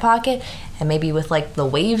create an air pocket, and maybe with like the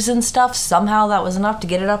waves and stuff, somehow that was enough to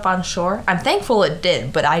get it up on shore. I'm thankful it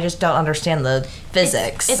did, but I just don't understand the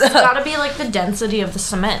physics. It's gotta be like the density of the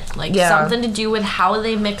cement, like something to do with how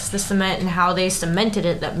they mixed the cement and how they cemented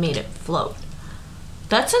it that made it float.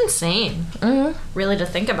 That's insane. Mm-hmm. Really to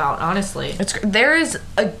think about, honestly. There is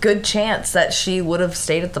a good chance that she would have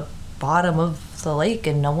stayed at the bottom of the lake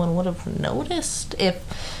and no one would have noticed if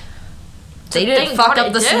they didn't fuck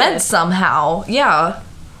up the cement somehow. Yeah.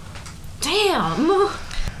 Damn.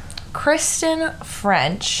 Kristen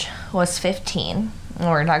French was 15. And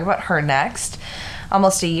we're going to talk about her next.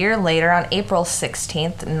 Almost a year later, on April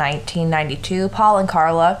 16th, 1992, Paul and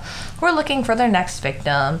Karla were looking for their next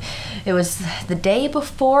victim. It was the day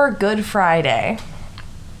before Good Friday.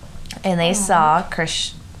 And they saw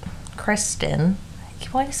Kristen.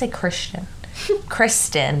 Why do you say Christian?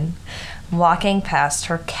 Kristen walking past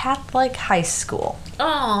her Catholic high school.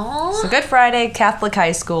 Aww. So Good Friday, Catholic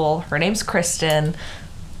high school. Her name's Kristen.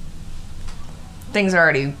 Things are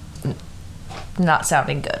already not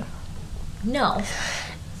sounding good. No.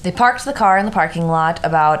 They parked the car in the parking lot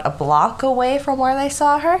about a block away from where they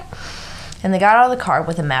saw her. And they got out of the car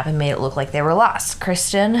with a map and made it look like they were lost.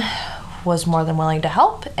 Kristen was more than willing to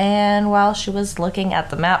help. And while she was looking at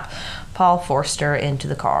the map, Paul forced her into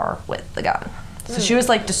the car with the gun. So she was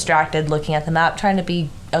like distracted looking at the map, trying to be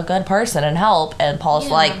a good person and help. And Paul's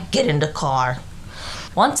like, get in the car.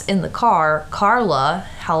 Once in the car, Karla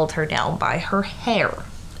held her down by her hair.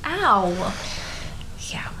 Ow.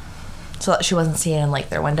 Yeah. So that she wasn't seeing in like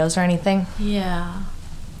their windows or anything. Yeah.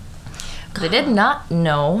 What they did not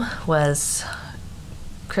know was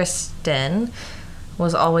Kristen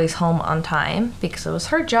was always home on time because it was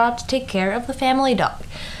her job to take care of the family dog.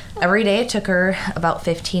 Every day it took her about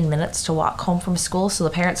 15 minutes to walk home from school, so the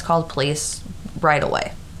parents called police right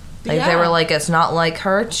away. Like they were like, it's not like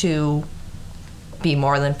her to be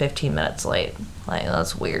more than 15 minutes late. Like,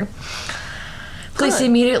 that's weird. Police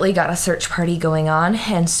immediately got a search party going on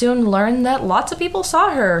and soon learned that lots of people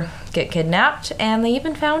saw her get kidnapped, and they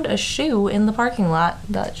even found a shoe in the parking lot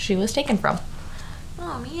that she was taken from.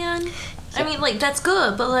 Oh, man. I mean, like, that's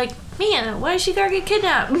good, but, like, man, why did she gotta get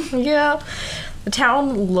kidnapped? Yeah. The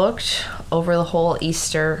town looked over the whole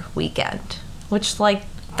Easter weekend, which, like,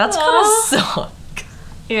 that's kind of suck.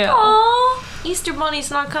 Yeah. Aww. Easter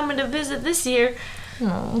Bunny's not coming to visit this year.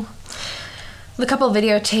 No. The couple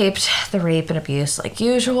videotaped the rape and abuse like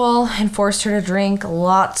usual and forced her to drink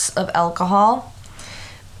lots of alcohol.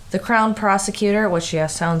 The Crown Prosecutor, which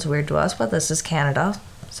sounds weird to us, but this is Canada,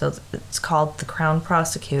 so it's called the Crown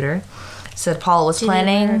Prosecutor, said Paul was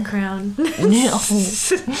planning... Did he wear a crown? No.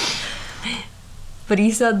 But he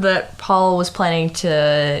said that Paul was planning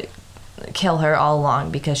to kill her all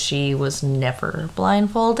along because she was never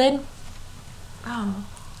blindfolded. Oh.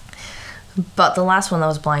 But the last one that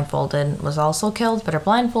was blindfolded was also killed, but her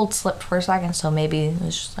blindfold slipped for a second, so maybe it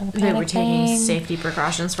was just like a panic They were taking thing. safety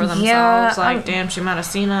precautions for themselves. Yeah, like, damn, she might have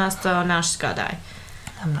seen us, so now she's gotta die.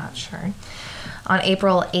 I'm not sure. On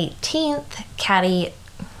April 18th,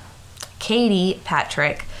 Katie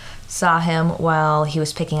Patrick saw him while he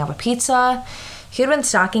was picking up a pizza. He had been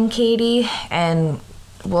stalking Katie, and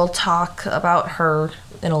we'll talk about her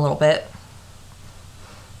in a little bit.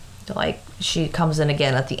 Like, she comes in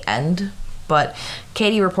again at the end. But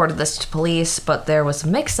Katie reported this to police, but there was a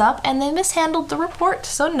mix-up, and they mishandled the report,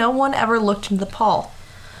 so no one ever looked into Paul.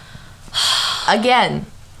 Again.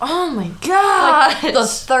 Oh my god! Like, the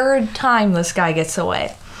third time this guy gets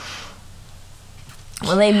away.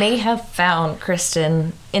 Well, they may have found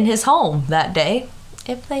Kristen in his home that day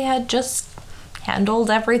if they had just handled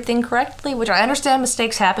everything correctly, which I understand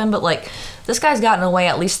mistakes happen, but like, this guy's gotten away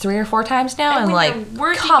at least 3 or 4 times now, and like,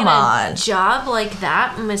 come on. A job like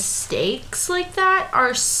that, mistakes like that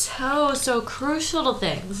are so crucial to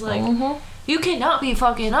things. Like, you cannot be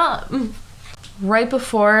fucking up. Right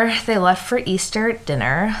before they left for Easter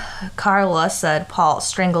dinner, Karla said Paul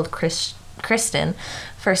strangled Kristen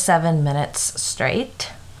for 7 minutes straight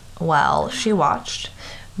while she watched.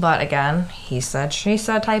 But again, he said, she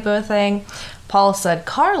said type of thing. Paul said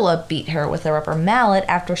Karla beat her with a rubber mallet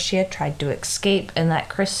after she had tried to escape, and that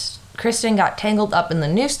Kristen got tangled up in the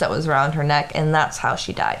noose that was around her neck, and that's how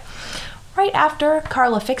she died. Right after,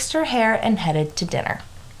 Karla fixed her hair and headed to dinner.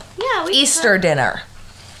 Yeah, Easter dinner.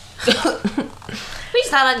 We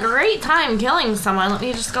just had a great time killing someone. Let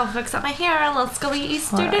me just go fix up my hair and let's go eat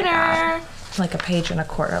Easter dinner. Like a page and a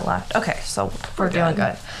quarter left. Okay, so we're doing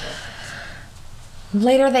good.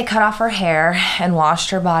 Later, they cut off her hair and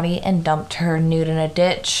washed her body and dumped her nude in a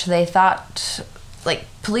ditch. They thought, like,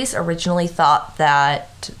 police originally thought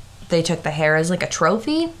that they took the hair as, like, a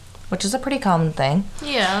trophy, which is a pretty common thing.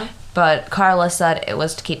 Yeah. But Karla said it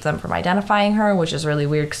was to keep them from identifying her, which is really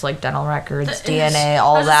weird because, like, dental records, DNA,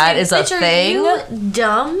 all that is a thing. Are you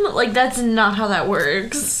dumb? Like, that's not how that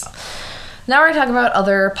works. Now we're talking about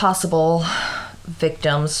other possible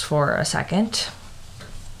victims for a second.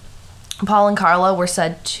 Paul and Karla were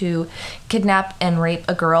said to kidnap and rape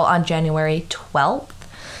a girl on January 12th.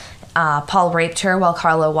 Paul raped her while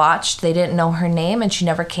Karla watched. They didn't know her name and she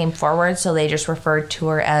never came forward, so they just referred to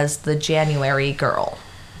her as the January girl.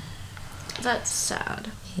 That's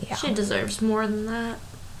sad. Yeah. She deserves more than that.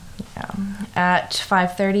 Yeah. At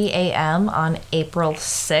 5:30 a.m. on April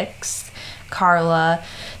 6th, Karla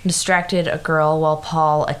distracted a girl while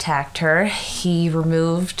Paul attacked her. He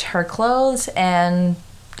removed her clothes and,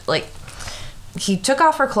 like, he took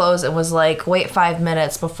off her clothes and was like, wait 5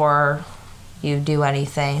 minutes before you do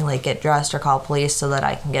anything, like get dressed or call police so that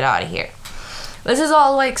I can get out of here. This is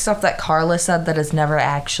all, like, stuff that Karla said that has never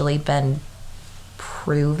actually been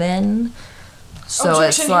proven. So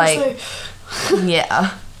it's like,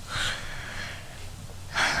 yeah.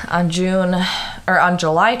 On July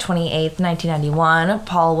 28th, 1991,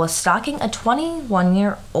 Paul was stalking a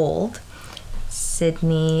 21-year-old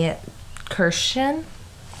Sydney Kirshen?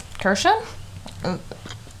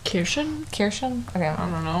 Okay. I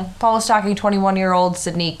don't know. Paul was stalking 21-year-old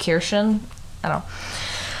Sydney Kirshen. I don't know.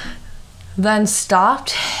 Then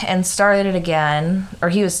stopped and started it again. Or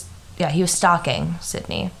he was stalking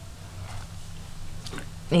Sydney.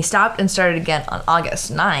 And he stopped and started again on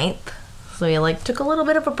August 9th. So he, like, took a little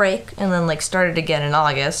bit of a break and then, like, started again in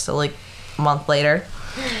August. So, like, a month later.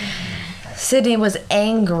 Sydney was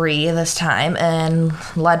angry this time and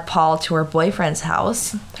led Paul to her boyfriend's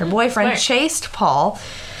house. Her boyfriend chased Paul.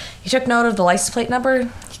 He took note of the license plate number.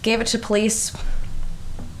 He gave it to police.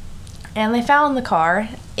 And they found the car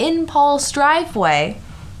in Paul's driveway.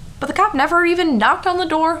 But the cop never even knocked on the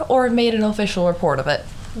door or made an official report of it.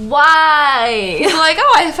 Why? He's like,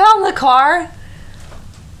 oh, I found the car.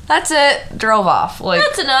 That's it. Drove off. Like,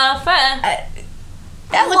 that's enough.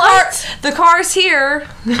 And the car's here.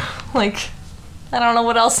 Like, I don't know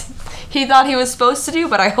what else he thought he was supposed to do,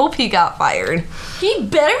 but I hope he got fired. He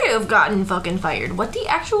better have gotten fucking fired. What the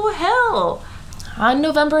actual hell? On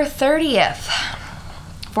November 30th,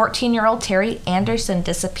 14-year-old Terry Anderson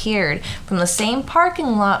disappeared from the same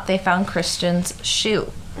parking lot they found Kristen's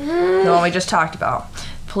shoe. The one we just talked about.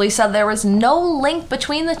 Police said there was no link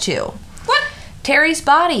between the two. What? Terry's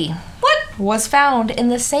body was found in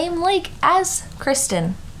the same lake as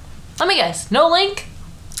Kristen. Let me guess. No link?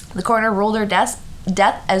 The coroner ruled her death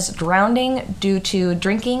as drowning due to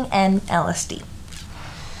drinking and LSD.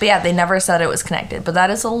 But yeah, they never said it was connected. But that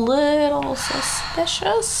is a little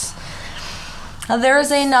suspicious. There is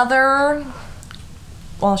another...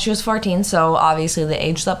 Well, she was 14, so obviously the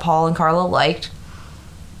age that Paul and Karla liked.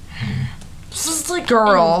 This is, like,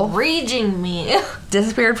 girl enraging me.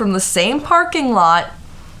 Disappeared from the same parking lot,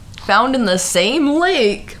 found in the same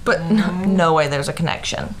lake, but no way there's a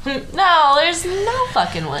connection. No, there's no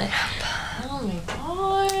fucking way. Oh my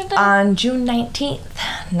god. On June 19th,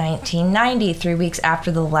 1990, 3 weeks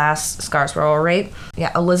after the last Scarsborough rape,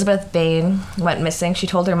 Elizabeth Bain went missing. She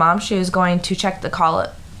told her mom she was going to check the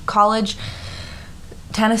college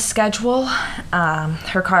tennis schedule.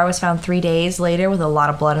 Her car was found 3 days later with a lot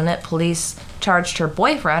of blood in it. Police charged her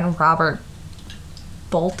boyfriend, Robert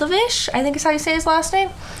Boltovich, I think is how you say his last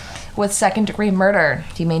name, with second-degree murder.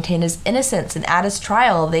 He maintained his innocence, and at his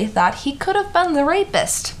trial, they thought he could have been the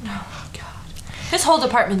rapist. Oh my god. This whole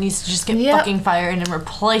department needs to just get fucking fired and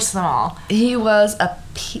replace them all.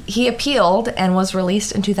 He appealed and was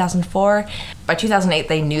released in 2004. By 2008,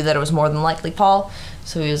 they knew that it was more than likely Paul.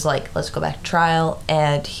 So he was like, let's go back to trial,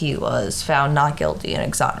 and he was found not guilty and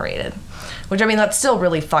exonerated. Which, I mean, that's still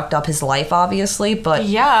really fucked up his life, obviously, but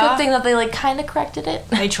good thing that they, like, kind of corrected it.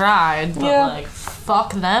 They tried, but, like,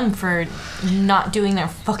 fuck them for not doing their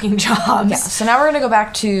fucking jobs. Yeah, so now we're going to go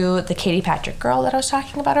back to the Katie Patrick girl that I was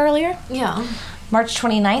talking about earlier. Yeah. March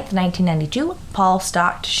 29th, 1992, Paul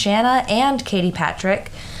stalked Shanna and Katie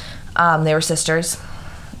Patrick. They were sisters.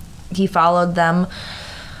 He followed them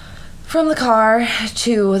from the car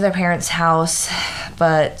to their parents' house,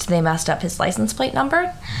 but they messed up his license plate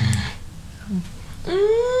number.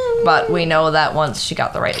 But we know that once she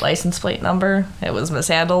got the right license plate number, it was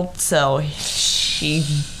mishandled, so she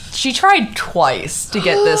She tried twice to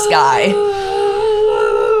get this guy.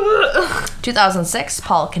 2006,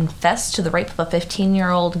 Paul confessed to the rape of a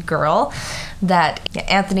 15-year-old girl that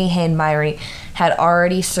Anthony Hain-Myrie had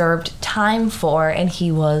already served time for, and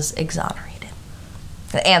he was exonerated.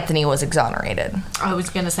 Anthony was exonerated. I was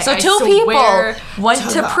going to say, so two people went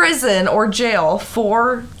to prison or jail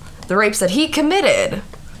for the rapes that he committed,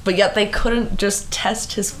 but yet they couldn't just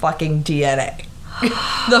test his fucking DNA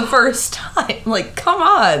the first time. Like, come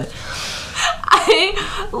on. I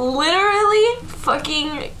literally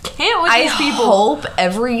fucking can't with these people. I hope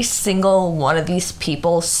every single one of these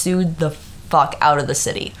people sued the fuck out of the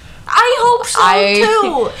city. I hope so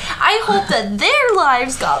too. I hope that their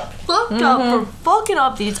lives got fucked up for fucking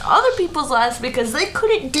up these other people's lives because they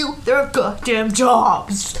couldn't do their goddamn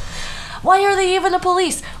jobs. Why are they even the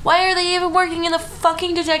police? Why are they even working in the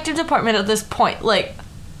fucking detective department at this point? Like,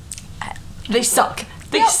 they suck.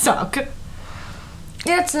 They suck.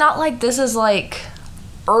 It's not like this is like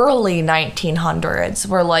early 1900s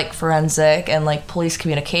where like forensic and like police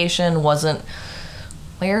communication wasn't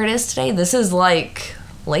where it is today. This is like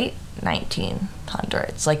late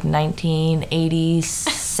 1900s, like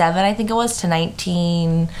 1987 I think it was to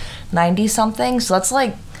 1990 something. So that's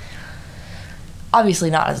like obviously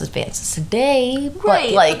not as advanced as today, but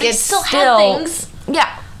like but it's still had things.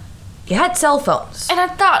 Yeah, you had cell phones. And I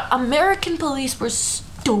thought American police were stupid.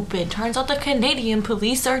 Turns out the Canadian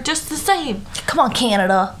police are just the same. Come on,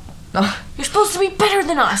 Canada. You're supposed to be better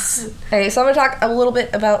than us. Okay, so I'm gonna talk a little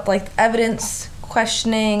bit about like evidence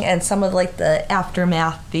questioning and some of like the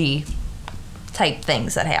aftermathy type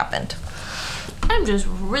things that happened. I'm just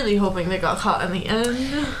really hoping they got caught in the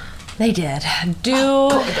end. They did. Due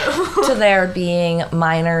to there being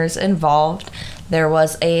minors involved, there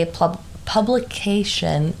was a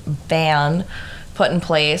publication ban put in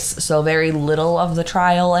place, so very little of the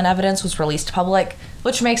trial and evidence was released to public,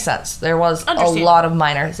 which makes sense. There was a lot of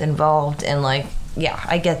minors involved, and like, yeah,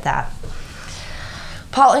 I get that.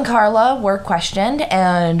 Paul and Karla were questioned,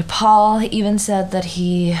 and Paul even said that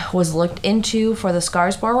he was looked into for the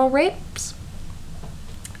Scarsborough rapes.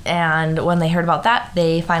 And when they heard about that,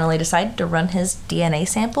 they finally decided to run his DNA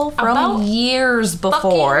sample from About years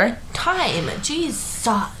before. Time,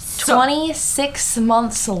 Jesus. 26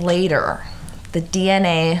 months later, the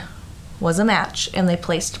DNA was a match, and they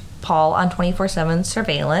placed Paul on 24/7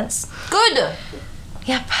 surveillance. Good.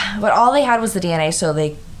 Yep, but all they had was the DNA, so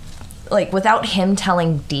they, like, without him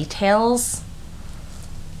telling details,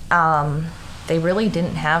 they really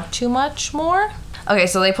didn't have too much more. Okay,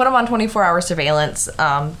 so they put him on 24-hour surveillance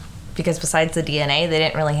because besides the DNA, they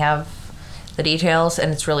didn't really have the details,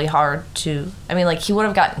 and it's really hard to... I mean, like, he would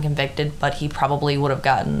have gotten convicted, but he probably would have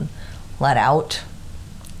gotten let out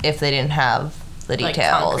if they didn't have the details.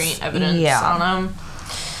 Like concrete evidence on him.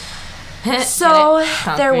 So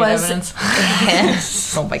there was...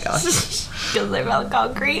 Oh my gosh. Because they found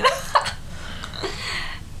concrete.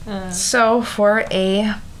 So for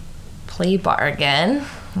a plea bargain,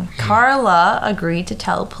 Karla agreed to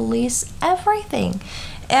tell police everything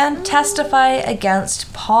and testify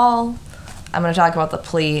against Paul. I'm going to talk about the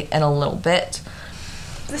plea in a little bit.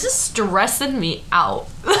 This is stressing me out.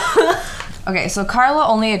 Okay, so Karla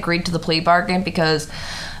only agreed to the plea bargain because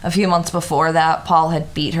a few months before that, Paul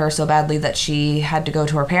had beat her so badly that she had to go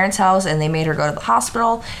to her parents' house, and they made her go to the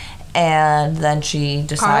hospital, and then she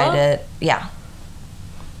decided... Karla? Yeah.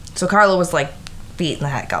 So Karla was, like, beaten the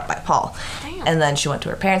heck up by Paul. Damn. And then she went to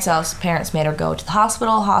her parents' house. Parents made her go to the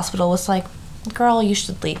hospital. Hospital was like, girl, you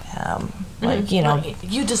should leave him. Like, you know.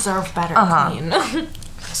 You deserve better, queen.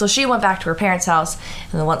 So she went back to her parents' house,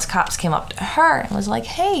 and then once cops came up to her and was like,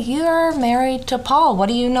 hey, you're married to Paul. What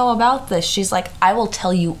do you know about this? She's like, I will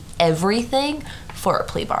tell you everything for a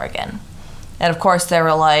plea bargain. And of course they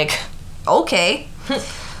were like, okay.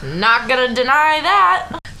 Not gonna deny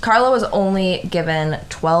that. Karla was only given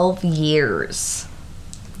 12 years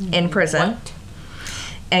in prison. What?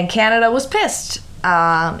 And Canada was pissed.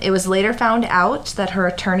 It was later found out that her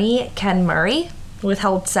attorney, Ken Murray,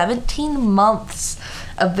 withheld 17 months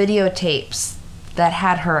of videotapes that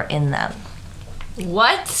had her in them.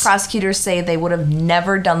 What? Prosecutors say they would have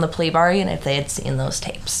never done the plea bargain if they had seen those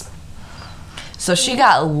tapes. So she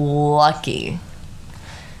got lucky.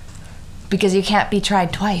 Because you can't be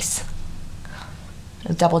tried twice.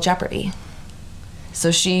 It's double jeopardy.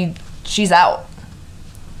 So she's out.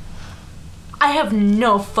 I have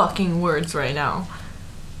no fucking words right now.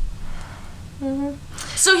 Mm-hmm.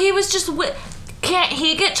 So he was just can't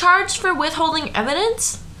he get charged for withholding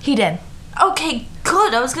evidence? He did. Okay,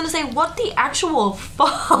 good. I was gonna say, what the actual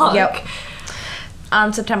fuck? Yep.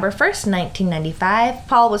 On September 1st, 1995,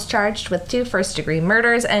 Paul was charged with 2 first-degree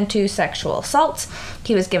murders and 2 sexual assaults.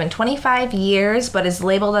 He was given 25 years, but is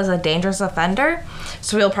labeled as a dangerous offender,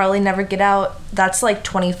 so he'll probably never get out. That's like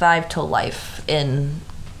 25 to life in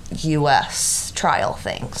U.S. trial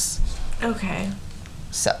things. Okay.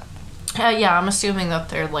 So. Yeah, I'm assuming that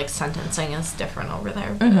their, like, sentencing is different over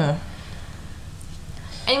there. Mm-hmm.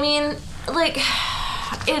 I mean, like,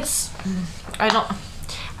 it's...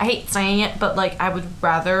 I hate saying it, but, like, I would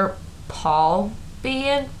rather Paul be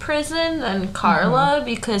in prison than Karla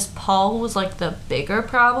because Paul was, like, the bigger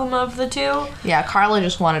problem of the two. Yeah, Karla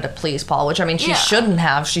just wanted to please Paul, which, I mean, she shouldn't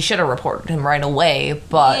have. She should have reported him right away,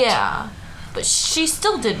 but... Yeah. But she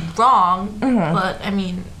still did wrong, but, I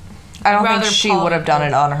mean... I don't think she would have done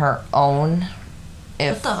it on her own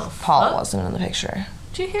if Paul wasn't in the picture.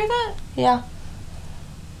 Did you hear that? Yeah.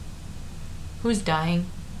 Who's dying?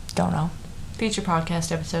 Don't know. Future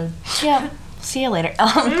podcast episode. Yeah. See you later.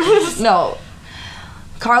 No.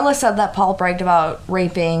 Karla said that Paul bragged about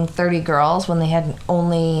raping 30 girls when they had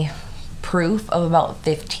only proof of about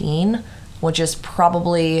 15, which is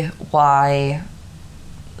probably why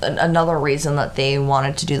another reason that they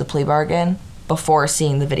wanted to do the plea bargain. Before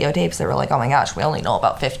seeing the videotapes, they were like, oh my gosh, we only know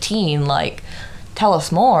about 15, like, tell us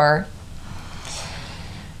more.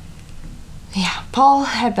 Yeah, Paul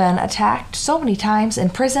had been attacked so many times in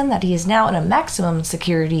prison that he is now in a maximum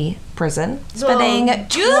security prison, spending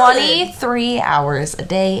 23 hours a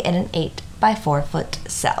day in an 8-by-4-foot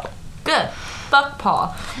cell. Good. Fuck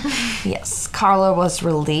Paul. Yes, Karla was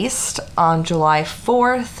released on July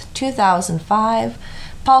 4th, 2005.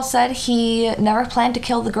 Paul said he never planned to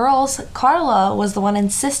kill the girls. Karla was the one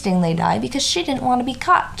insisting they die because she didn't want to be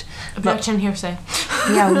caught. Objection, hearsay.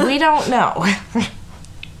 Yeah, we don't know.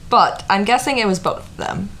 But I'm guessing it was both of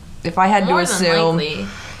them. If I had to assume... More than likely.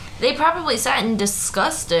 They probably sat and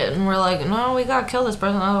discussed it and were like, no, we gotta kill this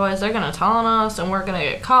person, otherwise they're gonna tell on us and we're gonna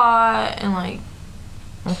get caught, and like...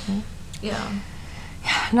 Yeah.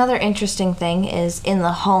 Another interesting thing is in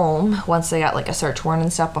the home, once they got like a search warrant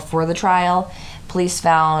and stuff before the trial, police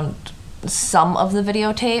found some of the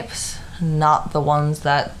videotapes, not the ones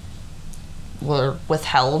that were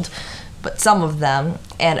withheld, but some of them,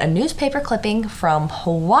 and a newspaper clipping from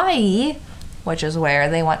Hawaii, which is where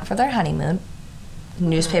they went for their honeymoon.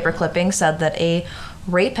 Newspaper clipping said that a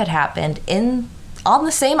rape had happened on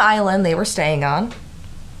the same island they were staying on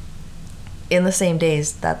in the same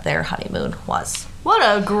days that their honeymoon was. What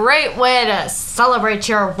a great way to celebrate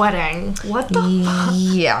your wedding. What the fuck?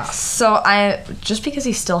 Yeah. So just because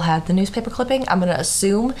he still had the newspaper clipping, I'm going to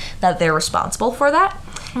assume that they're responsible for that.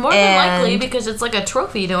 More than likely, because it's like a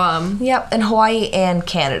trophy to them. Yep. And Hawaii and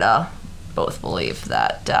Canada both believe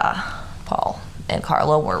that Paul and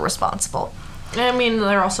Karla were responsible. I mean,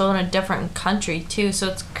 they're also in a different country, too, so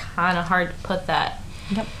it's kind of hard to put that.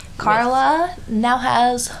 Yep. Karla now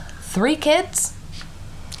has 3 kids.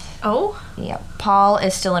 Oh? Yeah, Paul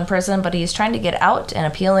is still in prison, but he's trying to get out and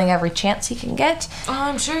appealing every chance he can get. Oh,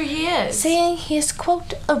 I'm sure he is. Saying he is,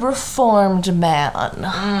 quote, a reformed man.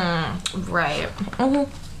 Right.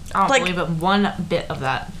 Mm-hmm. I don't believe it one bit of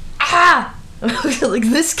that. Ah! Like,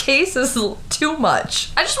 this case is too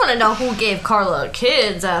much. I just want to know who gave Karla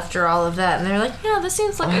kids after all of that. And they're like, yeah, this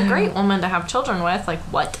seems like a great woman to have children with. Like,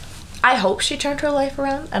 what? I hope she turned her life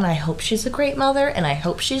around, and I hope she's a great mother, and I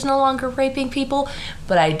hope she's no longer raping people,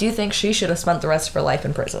 but I do think she should have spent the rest of her life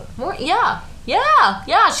in prison. Yeah,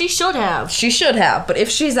 she should have. She should have, but if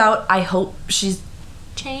she's out, I hope she's...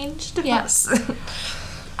 changed? Yes.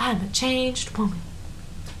 I'm a changed woman.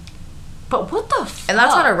 But what the fuck? And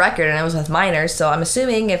that's on her record, and it was with minors, so I'm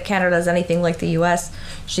assuming if Canada does anything like the U.S.,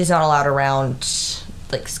 she's not allowed around...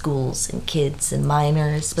 like schools and kids and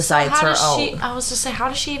minors besides her own. I was just saying, how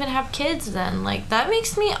does she even have kids then? Like, that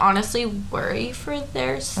makes me honestly worry for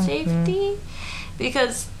their safety.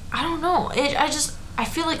 Because, I don't know. I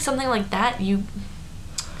feel like something like that, I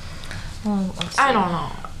don't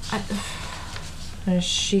know.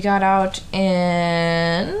 She got out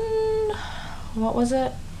in, what was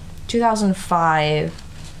it? 2005.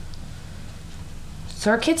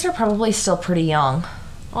 So her kids are probably still pretty young.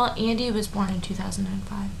 Well, Andy was born in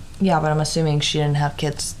 2005. Yeah, but I'm assuming she didn't have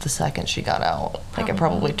kids the second she got out. Like, it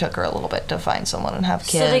probably took her a little bit to find someone and have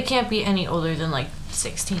kids. So they can't be any older than, like,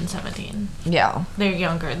 16, 17. Yeah. They're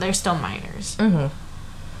younger. They're still minors. Mm-hmm.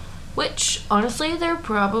 Which, honestly, they're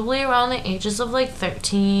probably around the ages of, like,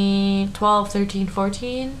 12, 13,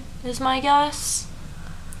 14 is my guess.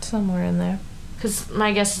 Somewhere in there. Because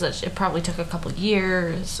my guess is that it probably took a couple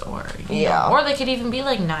years, or, you know, or they could even be,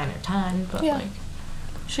 like, 9 or 10, but, like...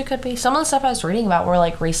 She could be. Some of the stuff I was reading about were,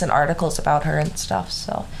 like, recent articles about her and stuff,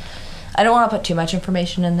 so... I don't want to put too much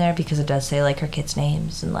information in there because it does say, like, her kids'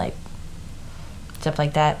 names and, like, stuff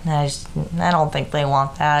like that. And I don't think they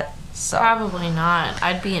want that. So. Probably not.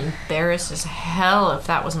 I'd be embarrassed as hell if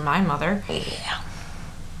that was my mother. Yeah.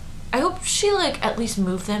 I hope she, like, at least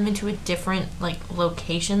moved them into a different, like,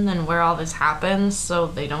 location than where all this happens so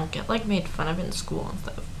they don't get, like, made fun of in school and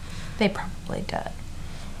stuff. They probably did.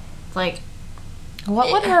 Like,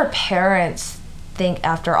 what would her parents think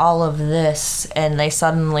after all of this and they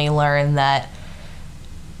suddenly learn that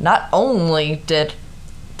not only did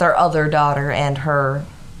their other daughter and her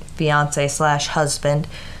fiance/husband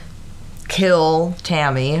kill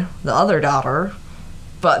Tammy, the other daughter,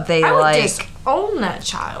 but they I would like disown that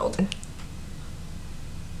child.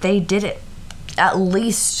 They did it at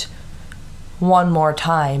least one more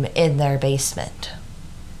time in their basement.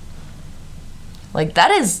 Like,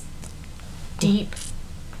 that is Deep.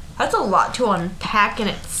 That's a lot to unpack in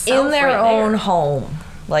itself. in their right own there. home.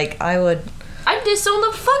 Like, I'd disown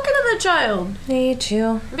the fuck out of the child. Me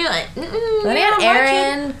too. I'd be like, Then you're he had not my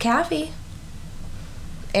Aaron Caffey.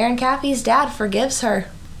 Aaron Caffey's dad forgives her. kid.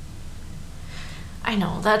 I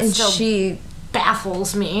know, that And still she,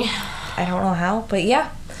 baffles me. I don't know how, but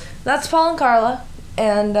yeah. That's Paul and Karla.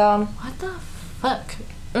 And, What the fuck?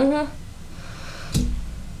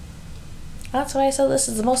 that's why I said this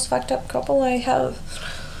is the most fucked up couple I have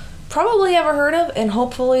probably ever heard of and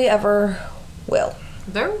hopefully ever will.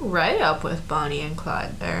 They're right up with Bonnie and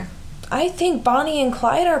Clyde there. I think Bonnie and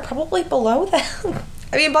Clyde are probably below them.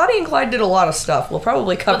 I mean, Bonnie and Clyde did a lot of stuff. We'll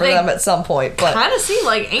probably cover they them at some point, but Kind of seem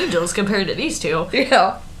like angels compared to these two.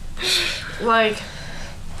 yeah. Like,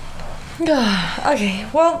 Okay,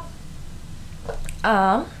 well,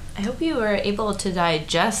 I hope you were able to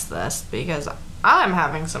digest this because I'm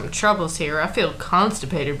having some troubles here. I feel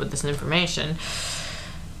constipated with this information.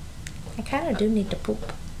 I kind of do need to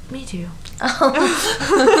poop. Me too.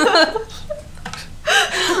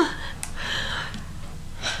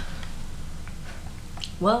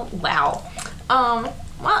 Well, wow.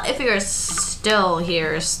 Well, if you're still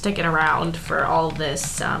here, sticking around for all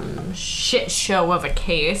this shit show of a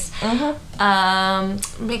case,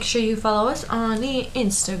 make sure you follow us on the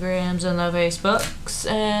Instagrams and the Facebooks,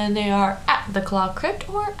 and they are at The Claw Crypt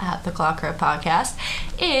or at The Claw Crypt Podcast.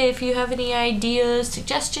 If you have any ideas,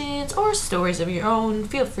 suggestions, or stories of your own,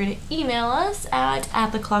 feel free to email us at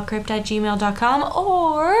theclawcrypt@gmail.com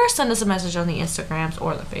or send us a message on the Instagrams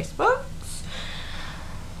or the Facebooks.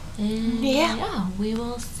 And yeah, we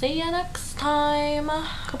will see you next time.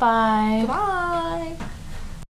 Goodbye. Bye.